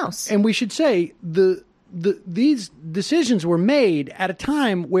won the House. And we should say these decisions were made at a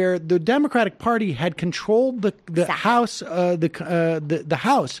time where the Democratic Party had controlled the House, the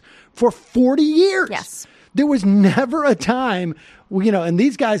House for 40 years. Yes, there was never a time, and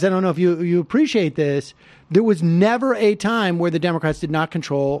these guys, I don't know if you appreciate this. There was never a time where the Democrats did not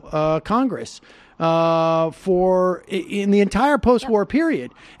control Congress in the entire post-war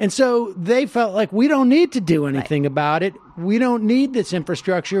period. And so they felt like, we don't need to do anything about it. We don't need this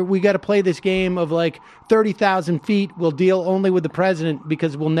infrastructure. We got to play this game of like 30,000 feet. We'll deal only with the president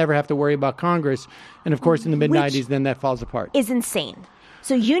because we'll never have to worry about Congress. And of course, in the mid-90s, then that falls apart. Is insane.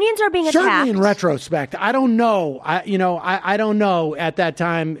 So unions are being Certainly attacked. In retrospect, I don't know. I don't know at that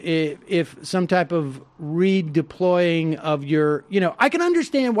time if some type of redeploying of your, I can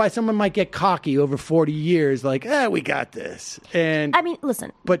understand why someone might get cocky over 40 years, like, we got this. And I mean,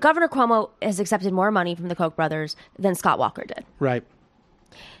 listen, but Governor Cuomo has accepted more money from the Koch brothers than Scott Walker did. Right.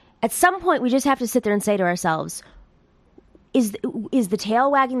 At some point, we just have to sit there and say to ourselves, is the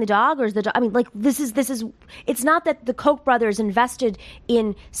tail wagging the dog, or is the dog? I mean, like, this is. It's not that the Koch brothers invested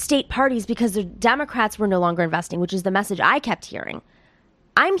in state parties because the Democrats were no longer investing, which is the message I kept hearing.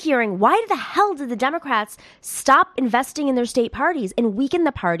 I'm hearing, why the hell did the Democrats stop investing in their state parties and weaken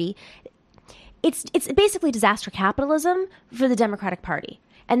the party? It's basically disaster capitalism for the Democratic Party.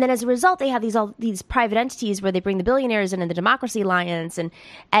 And then as a result, they have these private entities where they bring the billionaires in and the Democracy Alliance, and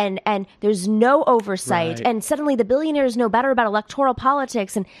there's no oversight. Right. And suddenly the billionaires know better about electoral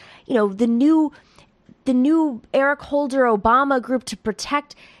politics. And, you know, the new Eric Holder Obama group to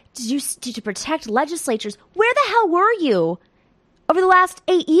protect legislatures. Where the hell were you over the last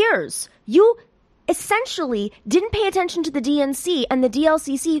 8 years? You essentially didn't pay attention to the DNC and the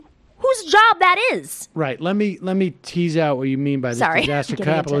DLCC, whose job that is. Right. Let me tease out what you mean by this disaster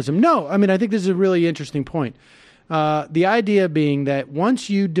Getting capitalism. No, I mean, I think this is a really interesting point. The idea being that once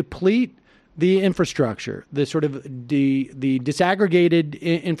you deplete the infrastructure, the sort of the disaggregated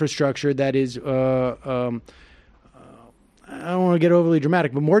infrastructure that is, I don't want to get overly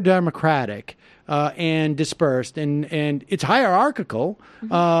dramatic, but more democratic and dispersed, and it's hierarchical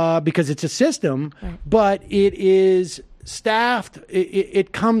because it's a system, right. but it is staffed.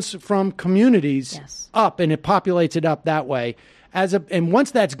 It comes from communities up, and it populates it up that way. And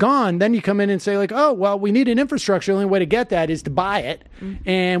once that's gone, then you come in and say, like, oh, well, we need an infrastructure. The only way to get that is to buy it.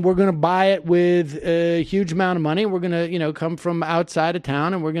 And we're going to buy it with a huge amount of money. We're going to, you know, come from outside of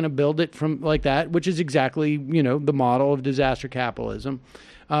town, and we're going to build it from like that, which is exactly, you know, the model of disaster capitalism.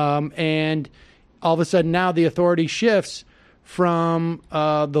 And all of a sudden now the authority shifts from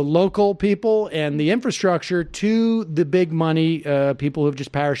the local people and the infrastructure to the big money people who've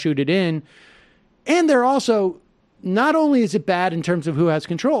just parachuted in. And they're also, not only is it bad in terms of who has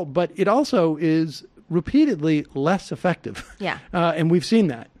control, but it also is repeatedly less effective. Yeah. And we've seen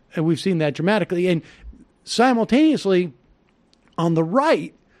that. And we've seen that dramatically. And simultaneously, on the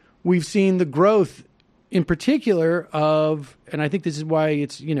right, we've seen the growth in particular of, and I think this is why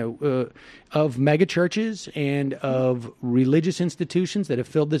it's, you know, of mega churches and of religious institutions that have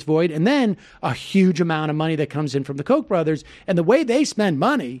filled this void. And then a huge amount of money that comes in from the Koch brothers. And the way they spend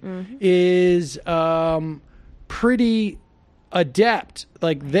money is pretty adept.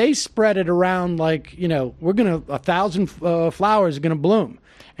 Like, they spread it around like, you know, 1,000 flowers are going to bloom.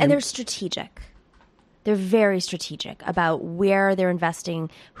 And they're strategic. They're very strategic about where they're investing,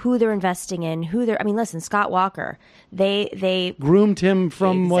 who they're investing in, I mean, listen, Scott Walker, they groomed him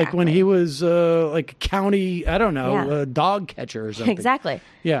from like when Exactly. he was like a county, I don't know, a dog catcher or something. Exactly.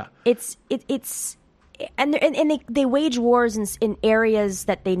 Yeah. It's and they wage wars in areas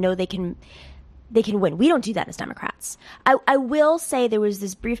that they know they can win. We don't do that as Democrats. I will say there was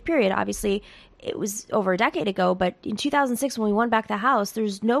this brief period, obviously it was over a decade ago, but in 2006 when we won back the House,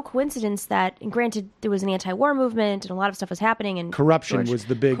 there's no coincidence that, and granted there was an anti-war movement and a lot of stuff was happening, and anti-corruption was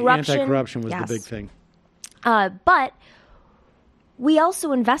the big thing. But we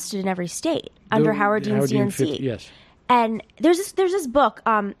also invested in every state under Howard Dean's DNC. Yes. And there's this book,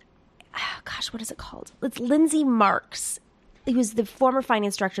 gosh, what is it called? It's Lindsay Marks. He was the former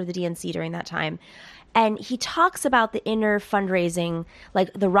finance director of the DNC during that time. And he talks about the inner fundraising,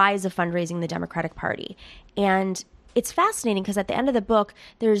 like the rise of fundraising in the Democratic Party. And it's fascinating because at the end of the book,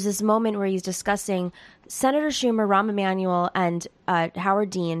 there's this moment where he's discussing Senator Schumer, Rahm Emanuel, and Howard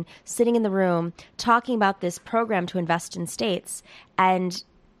Dean sitting in the room talking about this program to invest in states. And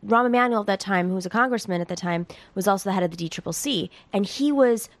Rahm Emanuel at that time, who was a congressman at the time, was also the head of the DCCC. And he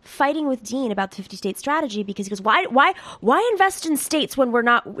was fighting with Dean about the 50-state strategy because he goes, why invest in states when we're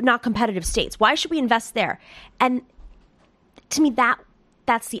not competitive states? Why should we invest there? And to me,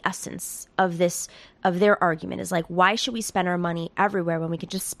 that's the essence of their argument, is like, why should we spend our money everywhere when we could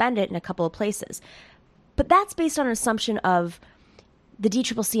just spend it in a couple of places? But that's based on an assumption of the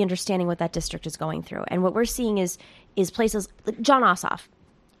DCCC understanding what that district is going through. And what we're seeing is places like John Ossoff.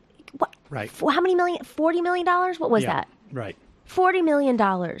 What? Right. How many million? $40 million? What was that? Right. $40 million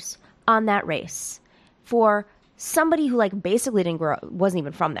on that race for somebody who like basically didn't grow, wasn't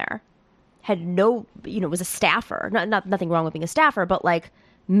even from there, had no, was a staffer. Nothing wrong with being a staffer, but like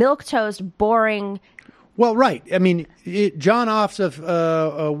milquetoast, boring. Well, right. I mean, John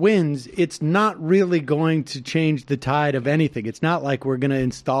Ossoff wins. It's not really going to change the tide of anything. It's not like we're going to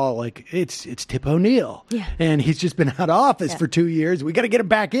install, like, it's Tip O'Neill. Yeah. And he's just been out of office for 2 years. We got to get him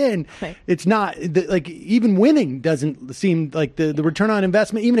back in. Right. It's not, like, even winning doesn't seem like the return on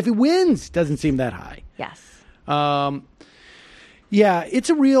investment, even if he wins, doesn't seem that high. Yes. Yeah, it's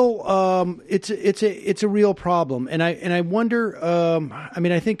a real, it's a real problem. And I wonder,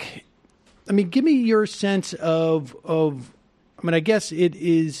 give me your sense of. I guess it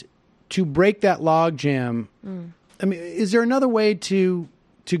is to break that logjam. I mean, is there another way to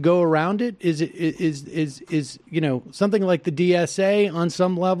go around it? Is something like the DSA on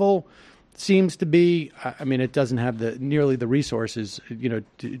some level seems to be, I mean, it doesn't have nearly the resources,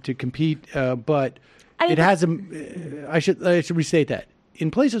 to compete, but it has I should restate that. In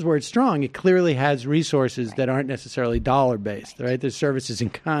places where it's strong, it clearly has resources that aren't necessarily dollar-based, right? There's services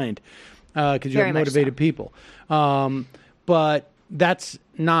in kind because you have motivated people. But that's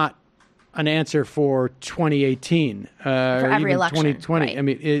not an answer for 2018 for or every even election, 2020. right. I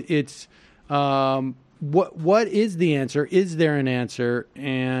mean, it's what is the answer? Is there an answer?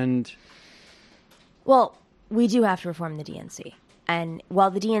 And well, we do have to reform the DNC, and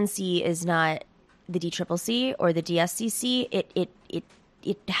while the DNC is not the DCCC or the DSCC,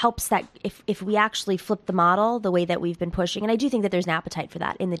 it helps that if we actually flip the model the way that we've been pushing, and I do think that there's an appetite for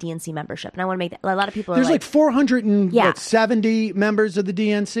that in the DNC membership, and I want to make that a lot of people there's are like 470 members of the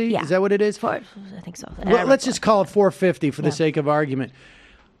DNC. Yeah. Is that what it is? I think so. Well, let's just call it 450 for the sake of argument.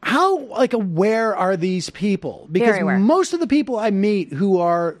 How aware are these people? Because Very aware. Most of the people I meet who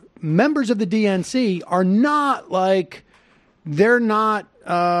are members of the DNC are not they're not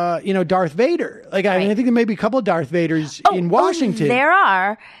Darth Vader. I mean, I think there may be a couple of Darth Vaders in Washington. There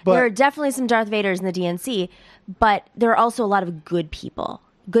are definitely some Darth Vaders in the DNC, but there are also a lot of good people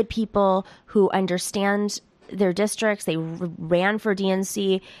who understand their districts. They ran for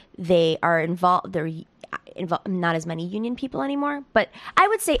DNC. They are involved. They're not as many union people anymore, but I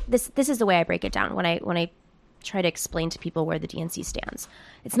would say this is the way I break it down when I try to explain to people where the DNC stands.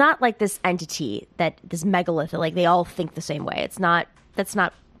 It's not like this entity, this megalith, that they all think the same way. That's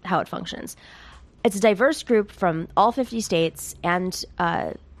not how it functions. It's a diverse group from all 50 states and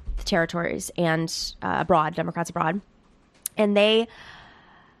the territories and abroad, Democrats abroad. And I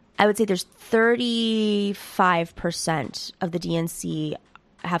would say there's 35% of the DNC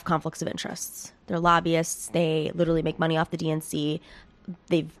have conflicts of interests. They're lobbyists. They literally make money off the DNC.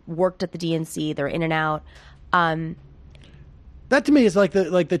 They've worked at the DNC. They're in and out. That to me is like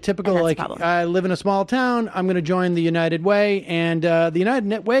the typical I live in a small town. I'm going to join the United Way, and the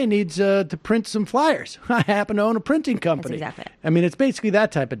United Way needs to print some flyers. I happen to own a printing company. That's exactly it. I mean, it's basically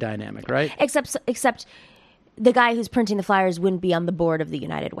that type of dynamic, right? Except the guy who's printing the flyers wouldn't be on the board of the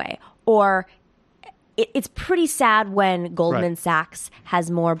United Way, or it's pretty sad when Goldman Sachs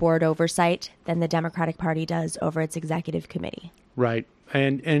has more board oversight than the Democratic Party does over its executive committee. Right.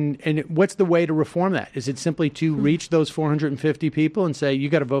 And what's the way to reform that? Is it simply to reach those 450 people and say, you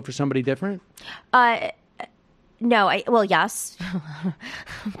got to vote for somebody different? No. Yes.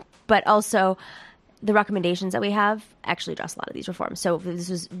 But also the recommendations that we have actually address a lot of these reforms. So this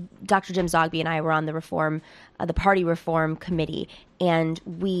was Dr. Jim Zogby and I were on the party reform committee, and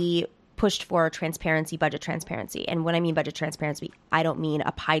we pushed for budget transparency. And when I mean budget transparency, I don't mean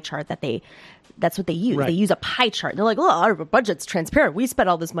a pie chart that's what they use. Right. They use a pie chart. They're like, oh, our budget's transparent. We spent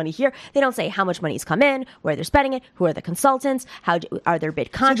all this money here. They don't say how much money's come in, where they're spending it, who are the consultants, are there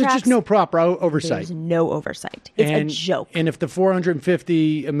bid contracts. So there's just no proper oversight. There's no oversight. It's a joke. And if the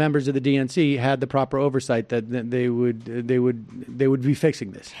 450 members of the DNC had the proper oversight, that they would be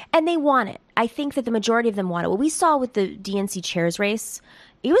fixing this. And they want it. I think that the majority of them want it. What we saw with the DNC chairs race,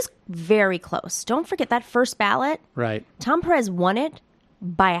 it was very close. Don't forget that first ballot. Right. Tom Perez won it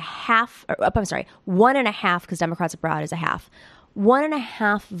by 1.5, because Democrats abroad is 1.5.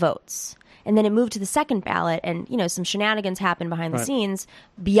 1.5 votes. And then it moved to the second ballot, and some shenanigans happened behind the scenes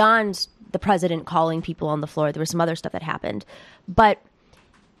beyond the president calling people on the floor. There was some other stuff that happened. But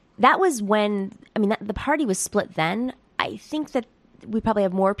that was when, the party was split then. I think that we probably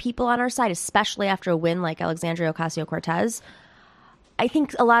have more people on our side, especially after a win like Alexandria Ocasio-Cortez. I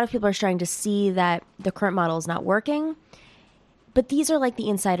think a lot of people are starting to see that the current model is not working. But these are like the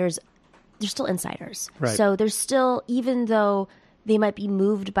insiders. They're still insiders. Right. So there's still, even though they might be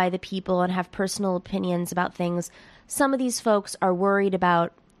moved by the people and have personal opinions about things, some of these folks are worried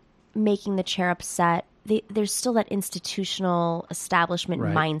about making the chair upset. There's still that institutional establishment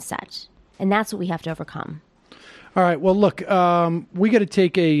mindset. And that's what we have to overcome. All right. Well, look, we got to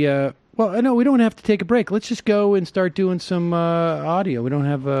take a... well, I know we don't have to take a break. Let's just go and start doing some audio. We don't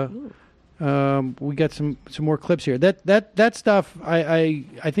have... we got some more clips here. That stuff, I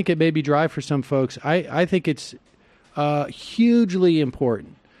think it may be dry for some folks. I think it's hugely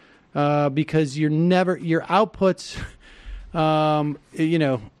important because your outputs,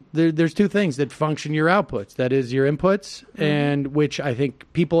 there's two things that function your outputs. That is your inputs, and which I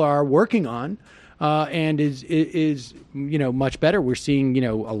think people are working on. And is much better. We're seeing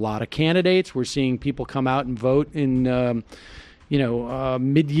a lot of candidates. We're seeing people come out and vote in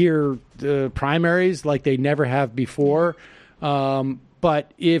mid-year primaries like they never have before.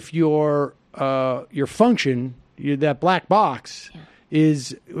 But if your function, that black box,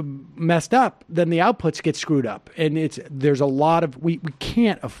 is messed up, then the outputs get screwed up. And there's a lot of, we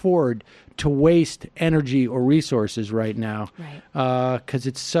can't afford to waste energy or resources right now. Right. Because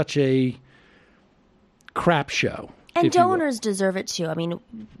it's such a crap show. And donors deserve it too. I mean,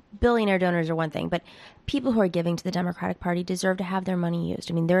 billionaire donors are one thing, but people who are giving to the Democratic Party deserve to have their money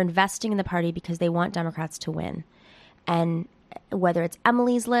used. I mean, they're investing in the party because they want Democrats to win. And whether it's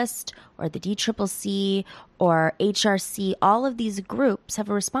Emily's List or the DCCC or HRC, all of these groups have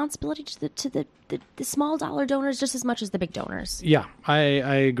a responsibility to the small dollar donors just as much as the big donors. Yeah, I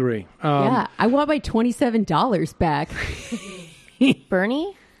agree. Yeah, I want my $27 back.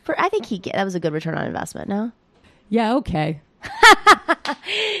 Bernie? I think that was a good return on investment, no? Yeah, okay.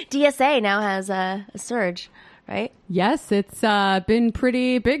 DSA now has a surge, right? Yes, it's been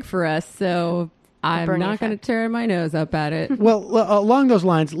pretty big for us, so I'm not going to turn my nose up at it. Well, along those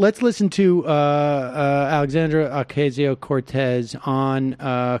lines, let's listen to Alexandria Ocasio-Cortez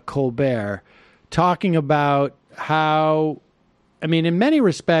on Colbert talking about how, I mean, in many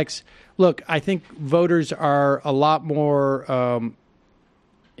respects, look, I think voters are a lot more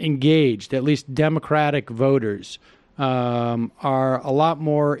engaged, at least Democratic voters are a lot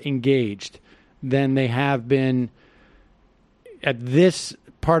more engaged than they have been at this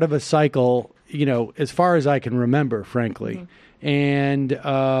part of a cycle, you know, as far as I can remember, frankly. Mm-hmm. And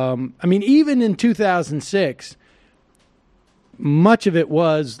I mean, even in 2006, much of it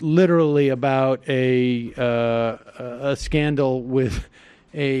was literally about a scandal with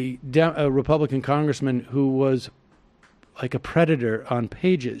a Republican congressman who was like a predator on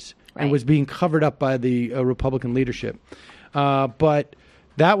Pages and was being covered up by the Republican leadership. But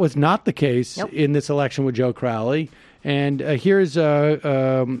that was not the case in this election with Joe Crowley. And here's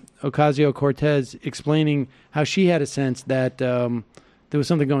Ocasio-Cortez explaining how she had a sense that there was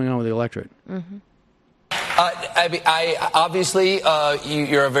something going on with the electorate. Mm-hmm. Obviously,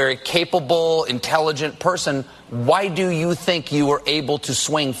 you're a very capable, intelligent person. Why do you think you were able to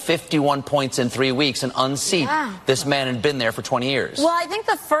swing 51 points in 3 weeks and unseat this man and been there for 20 years? Well, I think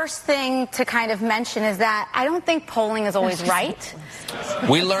the first thing to kind of mention is that I don't think polling is always right.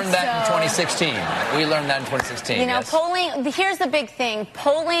 We learned that in 2016. We learned that in 2016. You know, polling, here's the big thing.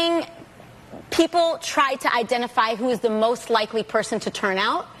 Polling, people try to identify who is the most likely person to turn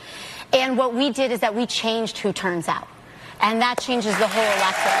out. And what we did is that we changed who turns out. And that changes the whole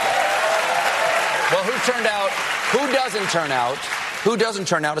electorate. Well, who turned out? Who doesn't turn out? Who doesn't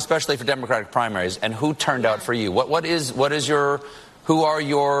turn out, especially for Democratic primaries? And who turned out for you? Who are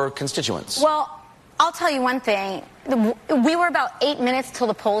your constituents? Well, I'll tell you one thing. We were about 8 minutes till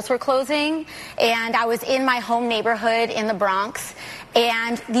the polls were closing, and I was in my home neighborhood in the Bronx,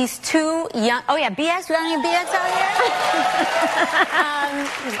 and these two young, BX, you got any BX out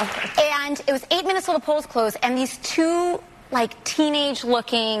here? And it was 8 minutes till the polls closed, and these two, like,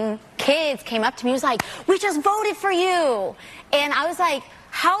 teenage-looking kids came up to me and was like, "We just voted for you." And I was like,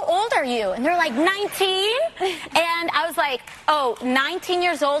 "How old are you?" And they're like, 19. And I was like, oh, 19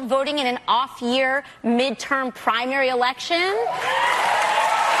 years old voting in an off-year midterm primary election?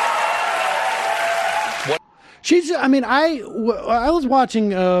 She's, I mean, I was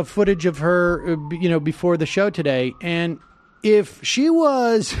watching footage of her, before the show today. And if she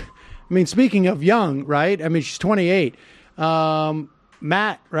was, I mean, speaking of young, right? I mean, she's 28.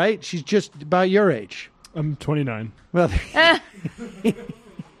 Matt, right? She's just about your age. I'm 29. Well,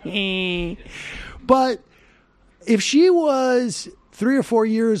 but if she was 3 or 4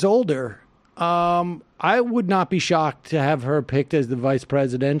 years older, I would not be shocked to have her picked as the vice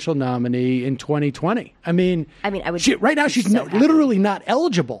presidential nominee in 2020. I mean, I would. Right now, she's literally not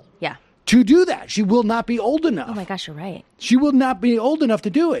eligible. Yeah. To do that, she will not be old enough. Oh my gosh, you're right. She will not be old enough to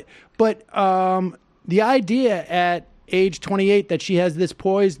do it. But the idea at age 28 that she has this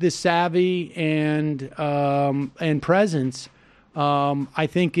poise, this savvy, and presence, I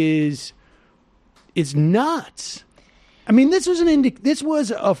think is nuts. I mean, this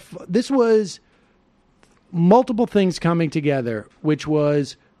was multiple things coming together, which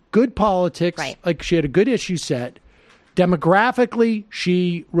was good politics. Right. Like, she had a good issue set. Demographically,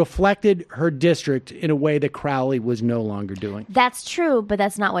 she reflected her district in a way that Crowley was no longer doing. That's true, but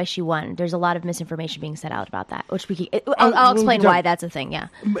that's not why she won. There's a lot of misinformation being set out about that, which I'll explain why that's a thing, yeah.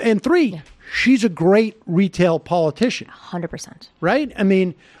 And 3, she's a great retail politician. 100%. Right? I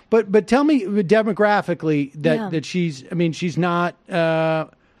mean, but tell me demographically that she's not, give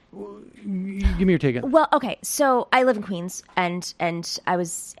me your take on it. Well, okay, so I live in Queens, and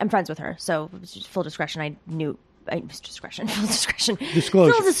I'm friends with her, so it was just full discretion. Full discretion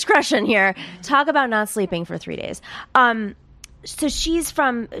Disclosure. Full discretion here. Talk about not sleeping for 3 days. So she's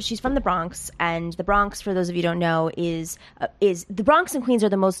from the Bronx, and the Bronx, for those of you who don't know, is the Bronx and Queens are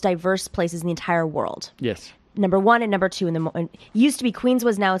the most diverse places in the entire world. Yes. Number one and number two used to be Queens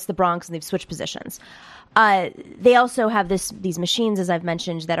was, now it's the Bronx, and they've switched positions. They also have these machines, as I've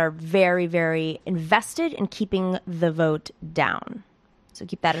mentioned, that are very, very invested in keeping the vote down. So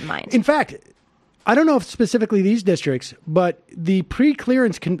keep that in mind. In fact, I don't know if specifically these districts, but the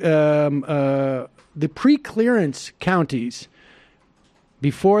pre-clearance counties,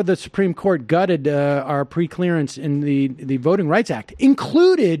 before the Supreme Court gutted our pre-clearance in the Voting Rights Act,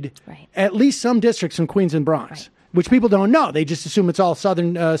 included at least some districts in Queens and Bronx, which people don't know. They just assume it's all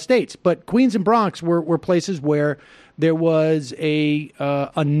southern states. But Queens and Bronx were places where there was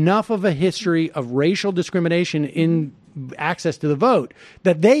enough of a history of racial discrimination in access to the vote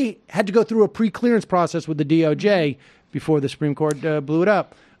that they had to go through a pre-clearance process with the DOJ before the Supreme Court blew it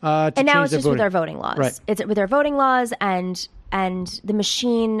up. And now it's just voting. with our voting laws. Right. It's with our voting laws and the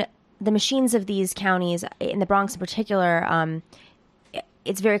machines of these counties, in the Bronx in particular,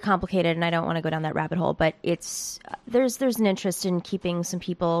 it's very complicated, and I don't want to go down that rabbit hole, but there's an interest in keeping some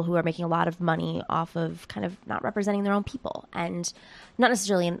people who are making a lot of money off of kind of not representing their own people, and not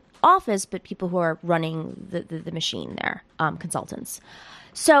necessarily in office, but people who are running the machine there, consultants.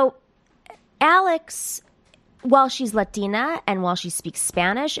 So Alex, while she's Latina and while she speaks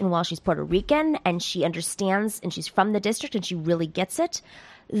Spanish and while she's Puerto Rican and she understands and she's from the district and she really gets it,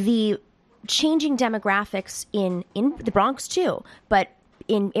 the changing demographics in the Bronx too, but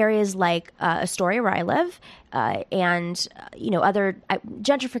in areas like Astoria, where I live, and other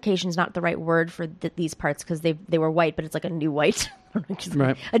gentrification is not the right word for these parts because they were white, but it's like a new white,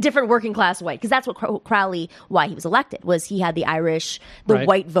 right. A different working class white. Because that's what Crowley, why he was elected, was he had the Irish, right.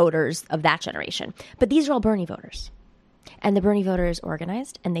 white voters of that generation. But these are all Bernie voters, and the Bernie voters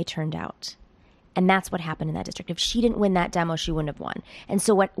organized and they turned out. And that's what happened in that district. If she didn't win that demo, she wouldn't have won. And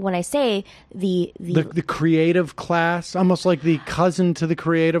so when I say the creative class, almost like the cousin to the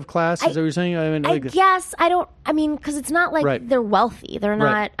creative class, is that what you're saying? I guess because it's not like right. they're wealthy. They're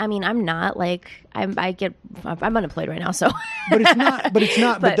not. Right. I'm not like I'm unemployed right now. So, but it's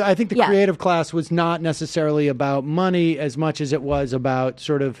not. But I think the yeah. creative class was not necessarily about money as much as it was about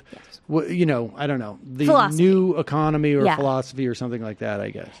sort of. Yes. I don't know, the philosophy. New economy or yeah. philosophy or something like that, I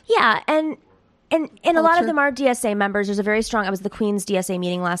guess. Yeah, and a lot of them are DSA members. There's a very strong. I was at the Queen's DSA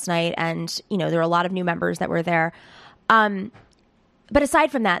meeting last night, and there were a lot of new members that were there. But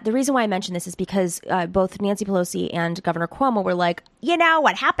aside from that, the reason why I mention this is because both Nancy Pelosi and Governor Cuomo were like,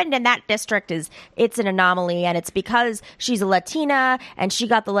 what happened in that district it's an anomaly, and it's because she's a Latina and she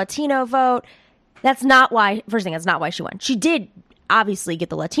got the Latino vote. That's not why. First thing, that's not why she won. She did obviously get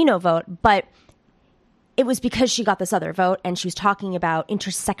the Latino vote, but it was because she got this other vote, and she was talking about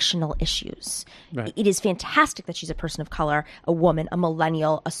intersectional issues. Right. It is fantastic that she's a person of color, a woman, a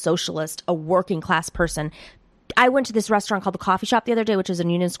millennial, a socialist, a working class person. I went to this restaurant called The Coffee Shop the other day, which is in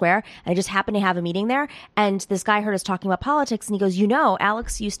Union Square, and I just happened to have a meeting there. And this guy heard us talking about politics, and he goes,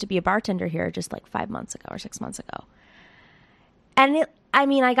 Alex used to be a bartender here just like 5 months ago or 6 months ago. And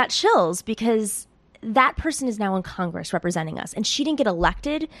I got chills because that person is now in Congress representing us. And she didn't get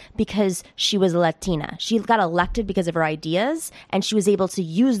elected because she was a Latina. She got elected because of her ideas, and she was able to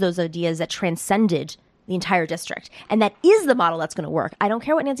use those ideas that transcended the entire district. And that is the model that's going to work. I don't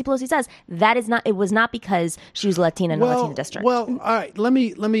care what Nancy Pelosi says. It was not because she was Latina in a Latina district. Well, all right. Let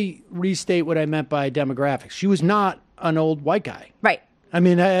me restate what I meant by demographics. She was not an old white guy. Right.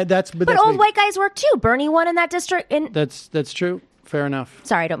 But old white guys work too. Bernie won in that district. That's true. Fair enough.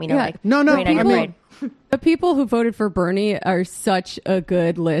 Sorry, I don't mean to No. The people who voted for Bernie are such a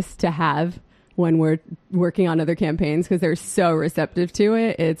good list to have when we're working on other campaigns because they're so receptive to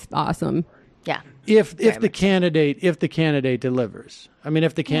it. It's awesome. Yeah. If the candidate delivers.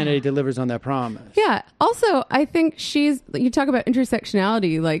 If the candidate delivers on that promise. Yeah. Also, I think you talk about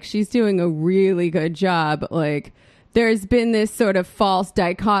intersectionality, like she's doing a really good job. Like there's been this sort of false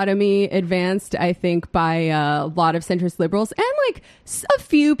dichotomy advanced, I think, by a lot of centrist liberals and like a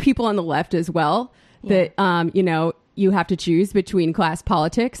few people on the left as well. Yeah. That, you have to choose between class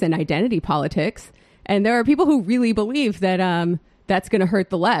politics and identity politics. And there are people who really believe that that's going to hurt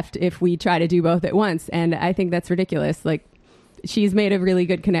the left if we try to do both at once. And I think that's ridiculous. Like, she's made a really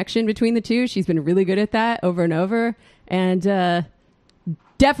good connection between the two. She's been really good at that over and over. And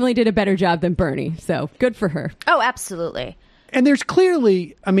definitely did a better job than Bernie. So good for her. Oh, absolutely. And there's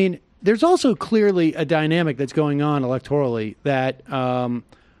also clearly a dynamic that's going on electorally that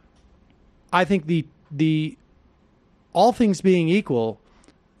I think the all things being equal,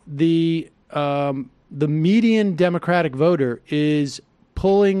 the median Democratic voter is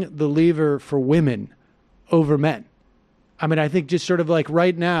pulling the lever for women over men. I mean, I think just sort of like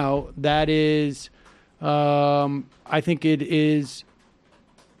right now, that is, I think it is,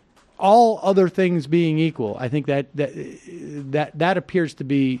 all other things being equal, I think that appears to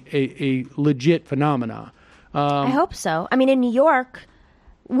be a legit phenomena. I hope so. I mean, in New York,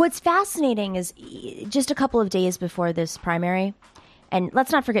 what's fascinating is just a couple of days before this primary, and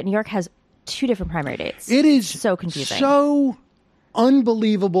let's not forget, New York has 2 different primary dates. It is so confusing. So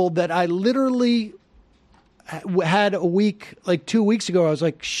unbelievable that I literally had a week, like 2 weeks ago, I was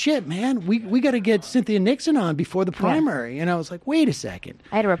like, shit, man, we got to get Cynthia Nixon on before the primary. And I was like, wait a second.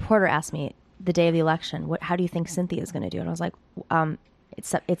 I had a reporter ask me the day of the election, how do you think Cynthia is going to do? And I was like,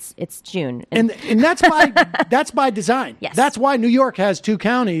 it's June. And that's by design. Yes. That's why New York has 2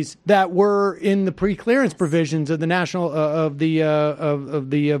 counties that were in the pre-clearance provisions of the national of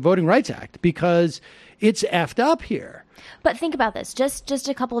the Voting Rights Act, because it's effed up here. But think about this. Just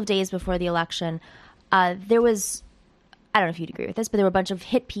a couple of days before the election, there was, I don't know if you'd agree with this, but there were a bunch of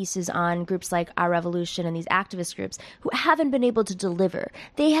hit pieces on groups like Our Revolution and these activist groups who haven't been able to deliver.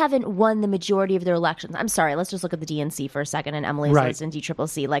 They haven't won the majority of their elections. I'm sorry, let's just look at the DNC for a second and Emily's Right. list and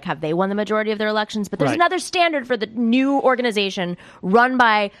DCCC. Like, have they won the majority of their elections? But there's Right. another standard for the new organization run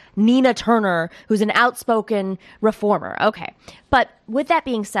by Nina Turner, who's an outspoken reformer. Okay. But with that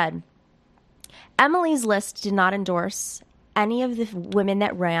being said, Emily's list did not endorse any of the women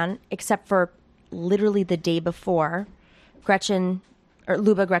that ran except for literally the day before,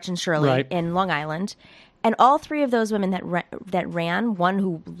 Luba Gretchen Shirley Right. in Long Island. And all 3 of those women that ran, one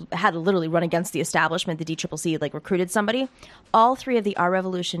who had to literally run against the establishment, the DCCC, like recruited somebody, all 3 of the Our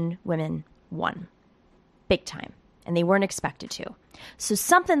Revolution women won. Big time. And they weren't expected to. So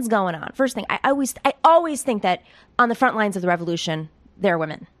something's going on. First thing, I always think that on the front lines of the revolution, there are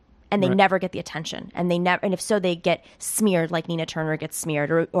women. And they Right. never get the attention, and if so, they get smeared like Nina Turner gets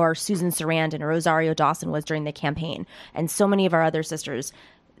smeared, or Susan Sarandon or Rosario Dawson was during the campaign, and so many of our other sisters.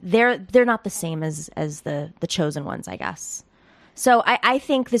 They're not the same as the chosen ones, I guess. So I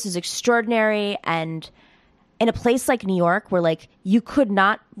think this is extraordinary, and in a place like New York, where like you could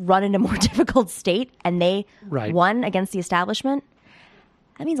not run in a more difficult state, and they Right. won against the establishment.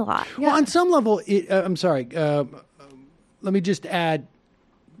 That means a lot. Well, on some level, I'm sorry. Let me just add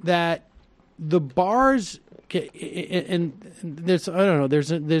that the bars, and there's, I don't know,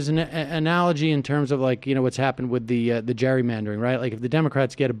 there's an analogy in terms of like, you know, what's happened with the gerrymandering, right? Like if the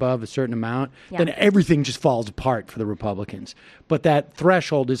Democrats get above a certain amount, then everything just falls apart for the Republicans. But that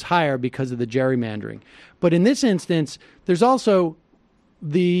threshold is higher because of the gerrymandering. But in this instance, there's also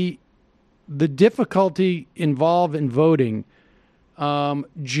the difficulty involved in voting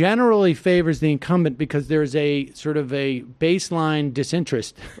generally favors the incumbent because there's a sort of a baseline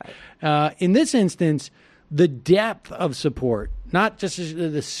disinterest. Right. In this instance, the depth of support, not just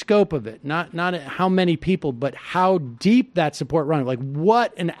the scope of it, not how many people, but how deep that support runs, like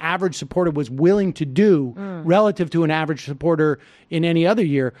what an average supporter was willing to do relative to an average supporter in any other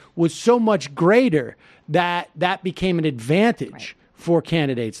year, was so much greater that became an advantage for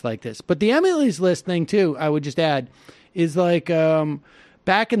candidates like this. But the Emily's List thing, too, I would just add, is like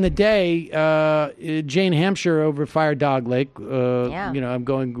back in the day, Jane Hampshire over Fire Dog Lake, you know, I'm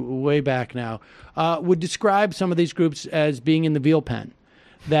going way back now, would describe some of these groups as being in the veal pen.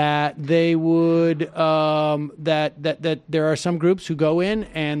 That they would, that there are some groups who go in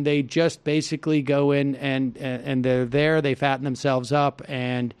and they just basically go in and they're there, they fatten themselves up,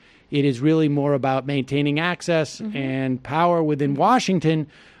 and it is really more about maintaining access and power within Washington,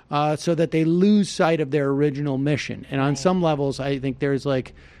 so that they lose sight of their original mission. And on some levels, I think there's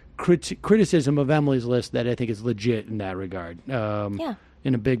like criticism of Emily's List that I think is legit in that regard,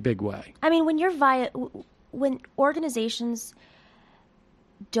 in a big, big way. I mean, when organizations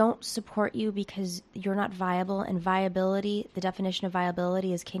don't support you because you're not viable, and viability, the definition of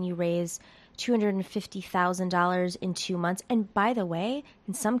viability is, can you raise $250,000 in 2 months? And by the way,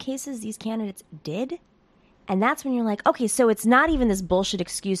 in some cases, these candidates did. And that's when you're like, okay, so it's not even this bullshit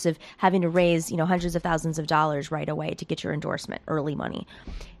excuse of having to raise, you know, hundreds of thousands of dollars right away to get your endorsement, early money.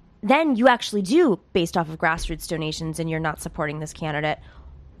 Then you actually do, based off of grassroots donations, and you're not supporting this candidate.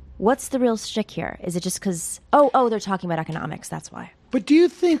 What's the real shtick here? Is it just because, they're talking about economics, that's why? But do you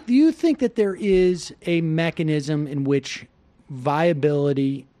think that there is a mechanism in which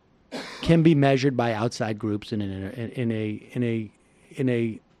viability can be measured by outside groups in an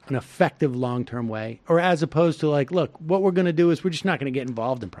effective long-term way, or as opposed to like, look, what we're going to do is we're just not going to get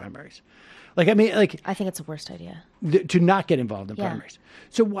involved in primaries? Like, I mean, like, I think it's the worst idea to not get involved in primaries.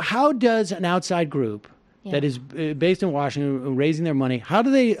 So how does an outside group that is based in Washington raising their money, how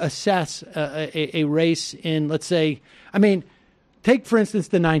do they assess a race in, let's say, I mean, take for instance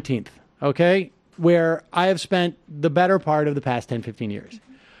the 19th, okay? where I have spent the better part of the past 10, 15 years.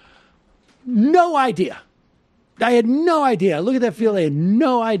 No idea. I had no idea. Look at that field. I had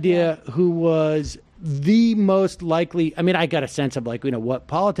no idea who was the most likely. I mean, I got a sense of what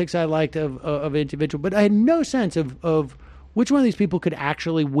politics I liked of individual, but I had no sense of which one of these people could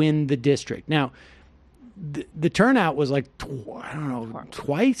actually win the district. Now, the turnout was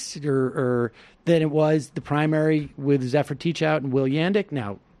twice or than it was the primary with Zephyr Teachout and Will Yandick.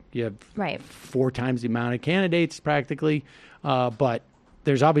 Now, you have 4 times the amount of candidates practically, but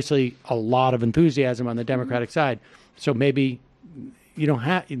there's obviously a lot of enthusiasm on the Democratic side. So maybe you don't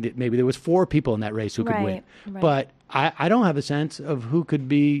have. Maybe there was 4 people in that race who could win, but I don't have a sense of who would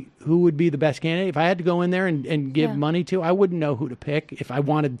be the best candidate. If I had to go in there and give money to, I wouldn't know who to pick if I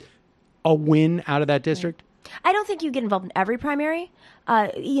wanted a win out of that district. I don't think you get involved in every primary.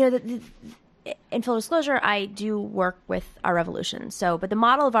 In full disclosure, I do work with Our Revolution. But the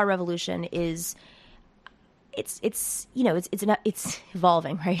model of Our Revolution is. It's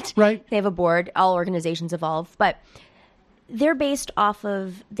evolving, right? Right. They have a board. All organizations evolve, but they're based off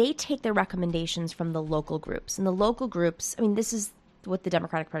of. They take their recommendations from the local groups, and the local groups. I mean, this is what the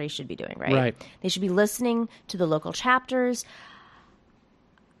Democratic Party should be doing, right? Right. They should be listening to the local chapters.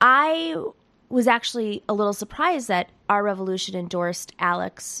 I was actually a little surprised that Our Revolution endorsed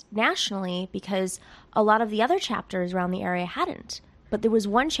Alex nationally because a lot of the other chapters around the area hadn't. But there was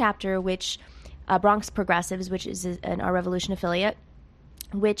one chapter which. Bronx Progressives, which is an Our Revolution affiliate,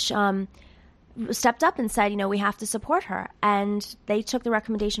 which stepped up and said, we have to support her. And they took the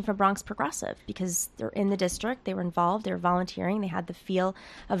recommendation from Bronx Progressive because they're in the district, they were involved, they were volunteering, they had the feel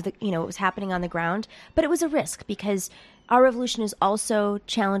of what was happening on the ground. But it was a risk because Our Revolution is also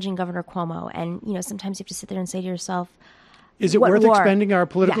challenging Governor Cuomo. And, sometimes you have to sit there and say to yourself, is it worth expending our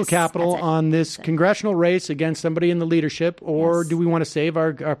political capital on this congressional race against somebody in the leadership, or do we want to save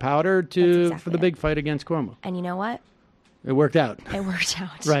our powder for the big fight against Cuomo? And you know what? It worked out. It worked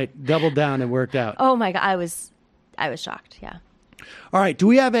out. Right. Doubled down and worked out. Oh, my God. I was shocked. Yeah. All right. Do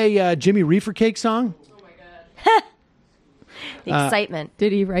we have a Jimmy Reefercake song? Oh, my God. The excitement.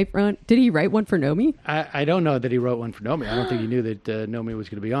 Did he write one for Nomi? I don't know that he wrote one for Nomi. I don't think he knew that Nomi was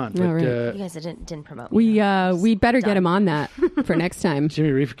going to be on. But, you guys didn't promote me. We'd better get him on that for next time. Jimmy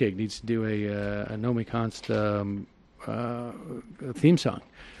Reefercake needs to do a Nomiki Konst theme song.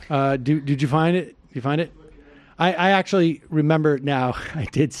 Did you find it? You find it? I actually remember now. I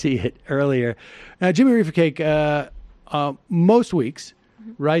did see it earlier. Jimmy Reefercake most weeks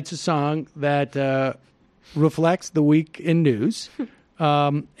writes a song that reflects the week in news,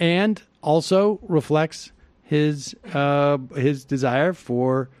 and also reflects his desire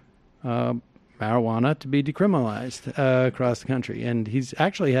for marijuana to be decriminalized across the country. And he's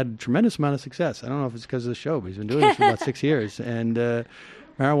actually had a tremendous amount of success. I don't know if it's because of the show, but he's been doing this for about 6 years. And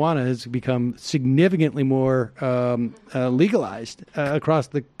marijuana has become significantly more legalized across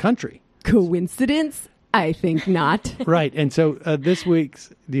the country. Coincidence? I think not. Right. And so this week's,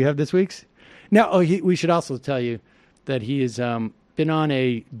 do you have this week's? Now, we should also tell you that he has been on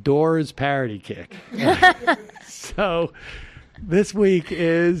a Doors parody kick. So this week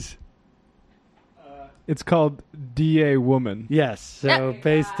is... it's called D.A. Woman. Yes. So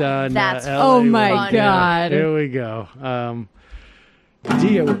based on... That's LA oh, my Woman. God. Here we go.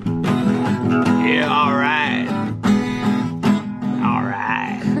 D.A. Woman. Yeah, all right. All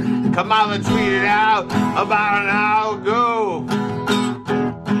right. Come on and tweet it out about an hour ago.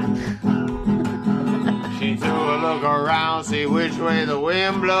 She took a look around, see which way the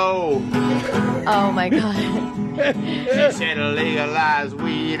wind blow. Oh, my God. She said to legalize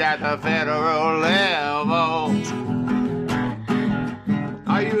weed at the federal level.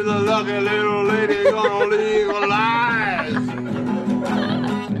 Are you the lucky little lady gonna legalize?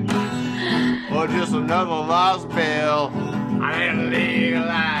 Or just another lost bill? I didn't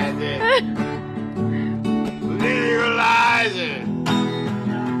legalize it. Legalize it.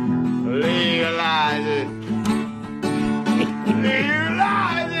 Legalize it.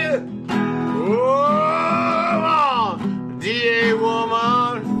 Legalize it. Oh, come on. D.A.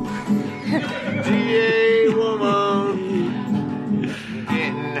 woman. D.A. woman.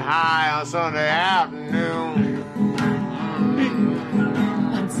 Getting high on Sunday afternoon.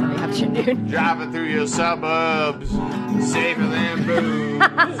 On Sunday afternoon. Driving through your suburbs. Safer than booze.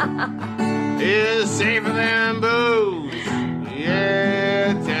 It's safer than booze.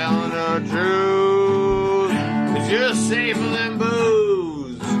 Yeah, telling the truth. It's just safer than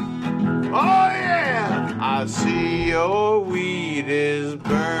booze. Oh, yeah. I see your weed is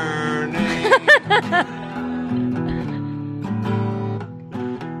burning.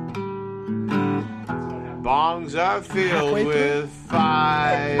 Bongs are filled with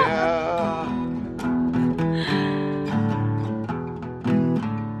fire.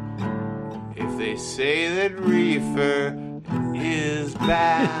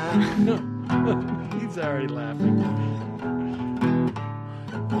 bad. He's already laughing.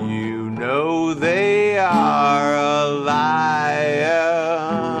 You know they are a liar.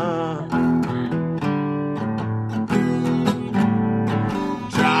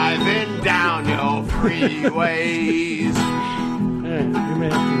 Driving down your freeways. Hey, you may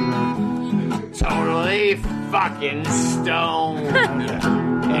have Totally fucking stoned. Yeah,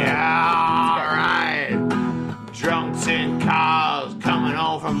 alright. Drunks in cars, coming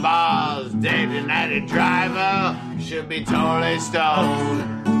home from bars. Designated driver should be totally stoned.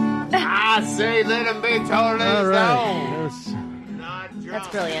 I say let him be totally All right. stoned. Not drunk. That's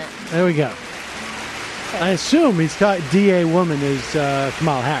brilliant. There we go. I assume he's talking. DA woman is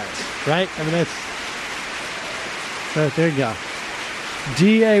Kamala Harris, right? I mean, that's. There you go.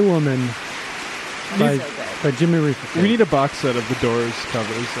 DA woman by Jimmy Reefercake. We need a box set of the Doors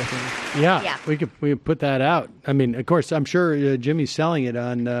covers, I think. Yeah. We could put that out. I mean, of course, I'm sure Jimmy's selling it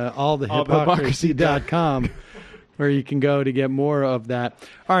on allthehypocrisy.com, where you can go to get more of that.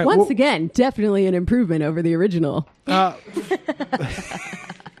 All right. Once again, definitely an improvement over the original.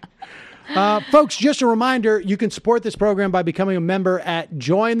 Folks, just a reminder, you can support this program by becoming a member at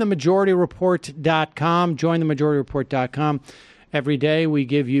jointhemajorityreport.com, jointhemajorityreport.com. Every day we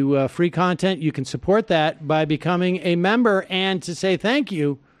give you free content. You can support that by becoming a member, and to say thank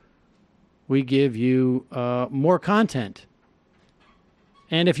you, we give you more content.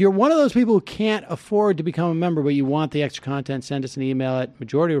 And if you're one of those people who can't afford to become a member, but you want the extra content, send us an email at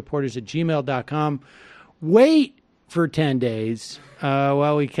majorityreporters@gmail.com. Wait for 10 days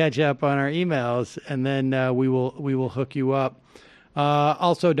while we catch up on our emails, and then we will hook you up.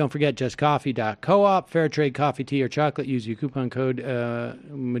 Also, don't forget justcoffee.coop, fair trade coffee, tea, or chocolate. Use your coupon code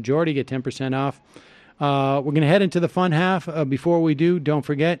majority, get 10% off. We're going to head into the fun half. Before we do, don't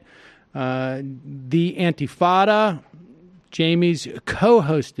forget the Antifada, Jamie's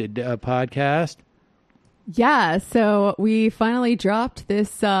co-hosted podcast. Yeah, so we finally dropped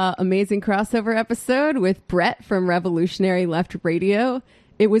this amazing crossover episode with Brett from Revolutionary Left Radio.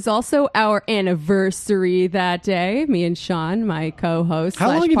 It was also our anniversary that day, me and Sean, my co-host. How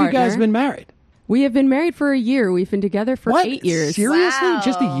long have you guys been married? We have been married for a year. We've been together for 8 years. Seriously? Wow.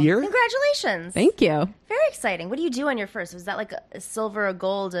 Just a year? Congratulations. Thank you. Very exciting. What do you do on your first? Was that like a silver, a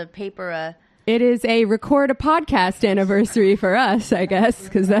gold, a paper, It is a record a podcast anniversary for us, I guess,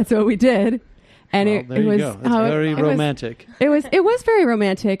 because that's what we did. And Well, there you go. It's very romantic. It was very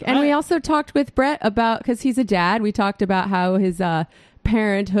romantic. And we also talked with Brett about, because he's a dad, we talked about how his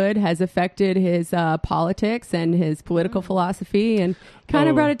parenthood has affected his politics and his political philosophy, and kind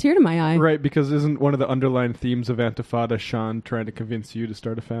of brought a tear to my eye. Right, because isn't one of the underlying themes of Antifada Sean trying to convince you to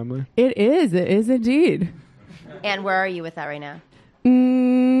start a family? It is indeed. And where are you with that right now?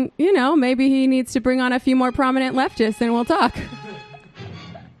 Maybe he needs to bring on a few more prominent leftists and we'll talk.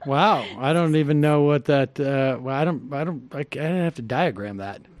 Wow, I don't even know what that. I have to diagram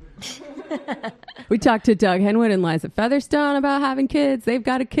that. We talked to Doug Henwood and Liza Featherstone about having kids. They've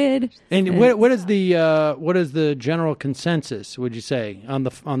got a kid. And what is the general consensus? Would you say on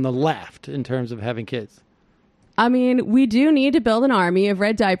the left in terms of having kids? I mean, we do need to build an army of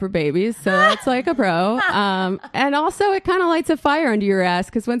red diaper babies, so that's like a pro. And also, it kind of lights a fire under your ass,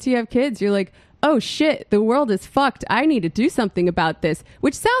 because once you have kids, you're like, oh shit, the world is fucked. I need to do something about this,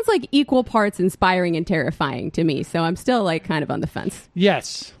 which sounds like equal parts inspiring and terrifying to me. So I'm still like kind of on the fence.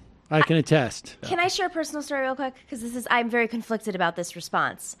 Yes, I can attest. Can I share a personal story real quick? Because I'm very conflicted about this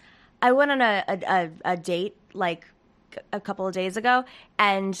response. I went on a date like a couple of days ago,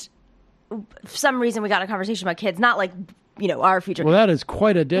 and for some reason we got a conversation about kids, not like, our future. Well, that is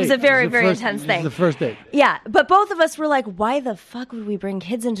quite a date. It was a very, very intense thing. It was the first date. Yeah, but both of us were like, why the fuck would we bring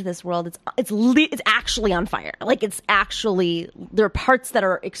kids into this world? It's actually on fire. Like, it's actually, there are parts that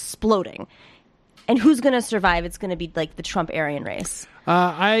are exploding. And who's going to survive? It's going to be like the Trump Aryan race. So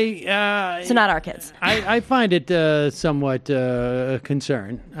not our kids. I find it somewhat a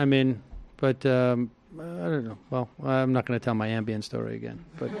concern. I mean, but I don't know. Well, I'm not going to tell my Ambien story again.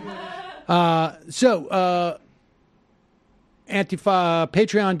 But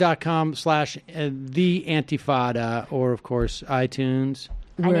Patreon.com/the Antifada, or of course iTunes.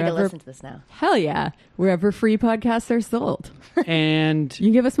 I need to listen to this now. Hell yeah. Wherever free podcasts are sold. And you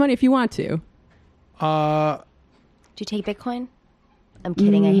can give us money if you want to. Do you take Bitcoin? I'm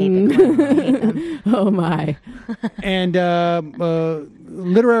kidding. I hate Bitcoin. I hate them. Oh my. And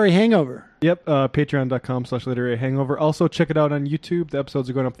Literary Hangover. Yep, patreon.com/literary hangover. Also, check it out on YouTube. The episodes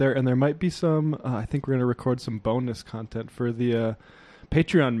are going up there, and there might be some, I think we're going to record some bonus content for the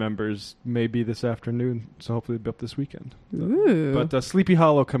Patreon members maybe this afternoon, so hopefully it'll be up this weekend. Ooh. But Sleepy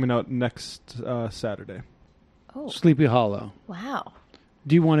Hollow coming out next Saturday. Oh. Sleepy Hollow. Wow.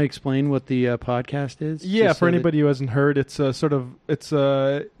 Do you want to explain what the podcast is? Yeah, Just for so that- anybody who hasn't heard, it's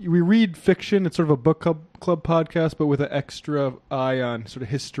we read fiction. It's sort of a book club podcast, but with an extra eye on sort of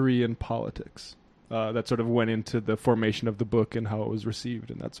history and politics. That sort of went into the formation of the book and how it was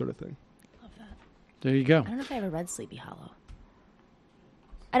received and that sort of thing. Love that. There you go. I don't know if I ever read Sleepy Hollow.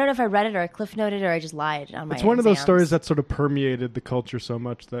 I don't know if I read it or I cliff noted or I just lied on my It's one of those exams. stories that sort of permeated the culture so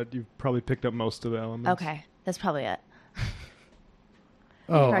much that you've probably picked up most of the elements. Okay, that's probably it.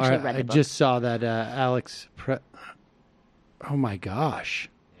 Oh, Never actually read I the book. just saw that Oh my gosh!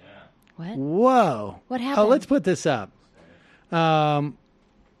 What? Whoa! What Oh, happened? let's put this up.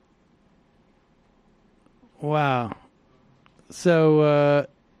 Wow. So,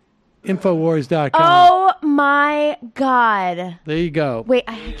 Infowars.com. Oh my God! There you go. Wait,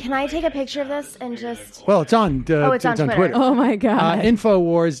 can I take a picture of this and just? Well, it's on. It's on Twitter. Oh my God.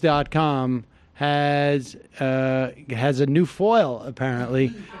 Infowars.com has a new foil,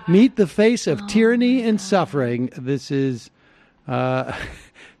 apparently. Meet the face of tyranny and suffering. This is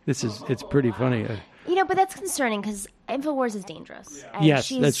it's pretty funny. But that's concerning because Infowars is dangerous. And Yes,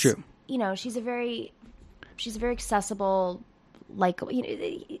 that's true. She's a very accessible,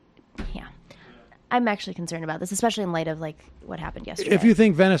 yeah. I'm actually concerned about this, especially in light of what happened yesterday. If you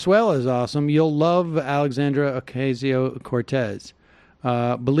think Venezuela is awesome, you'll love Alexandria Ocasio-Cortez.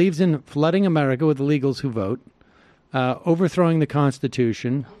 Believes in flooding America with illegals who vote, overthrowing the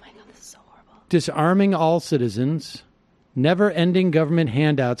Constitution. Oh my God, this is so horrible. Disarming all citizens, never-ending government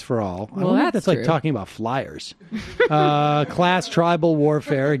handouts for all. I Well, wonder if that's like true. talking about flyers. Class tribal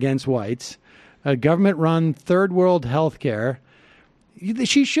warfare against whites. Government-run third world health care.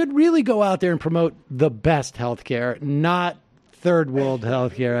 She should really go out there and promote the best health care, not third world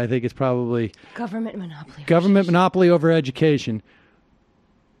health care. I think it's probably Government monopoly. government monopoly over education.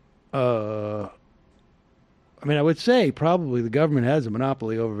 I mean, I would say probably the government has a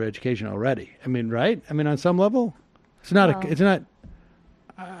monopoly over education already. I mean, right? I mean, on some level, it's not. It's not.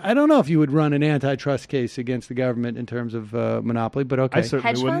 I don't know if you would run an antitrust case against the government in terms of monopoly, but okay. I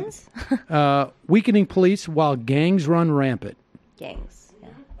certainly Hedge wouldn't. funds? Weakening police while gangs run rampant. Gangs. Yeah.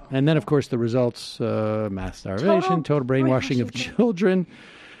 And then, of course, the results, mass starvation, total brainwashing of children.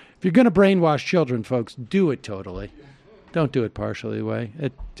 If you're going to brainwash children, folks, do it totally. Don't do it partially away.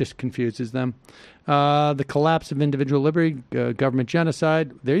 It just confuses them. The collapse of individual liberty, government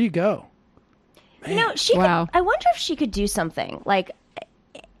genocide. There you go. She Wow. could, I wonder if she could do something.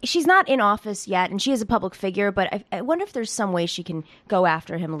 She's not in office yet, and she is a public figure, but I wonder if there's some way she can go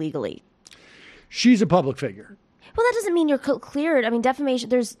after him legally. She's a public figure. Well, that doesn't mean you're cleared. I mean, defamation.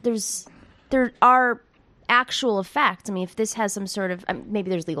 There are actual effects. I mean, if this has some sort of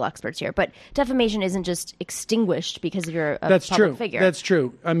maybe there's legal experts here, but defamation isn't just extinguished because you're a That's public true. figure. That's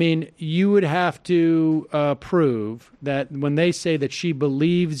true. I mean, you would have to prove that when they say that she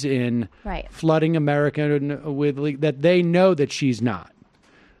believes in Right. flooding America with that they know that she's not.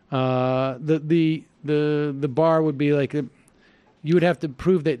 The bar would be like you would have to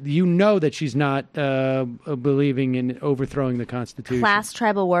prove that you know that she's not believing in overthrowing the Constitution. Class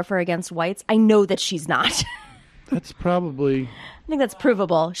tribal warfare against whites. I know that she's not. That's probably. I think that's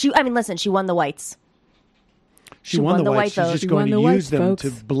provable. Listen, she won the whites. She won the whites. white She's vote. just She going won to the use whites, them folks.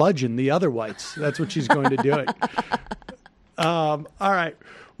 to bludgeon the other whites. That's what she's going to do it. All right.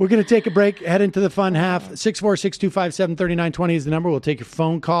 We're going to take a break, head into the fun half. 646-257-3920 is the number. We'll take your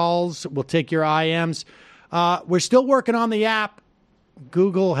phone calls. We'll take your IMs. We're still working on the app.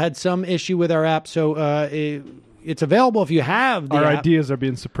 Google had some issue with our app, so it's available if you have the Our app. ideas are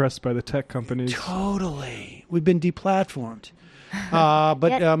being suppressed by the tech companies. Totally. We've been deplatformed.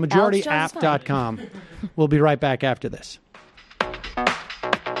 But Alex Jones is fine. majorityapp.com. We'll be right back after this.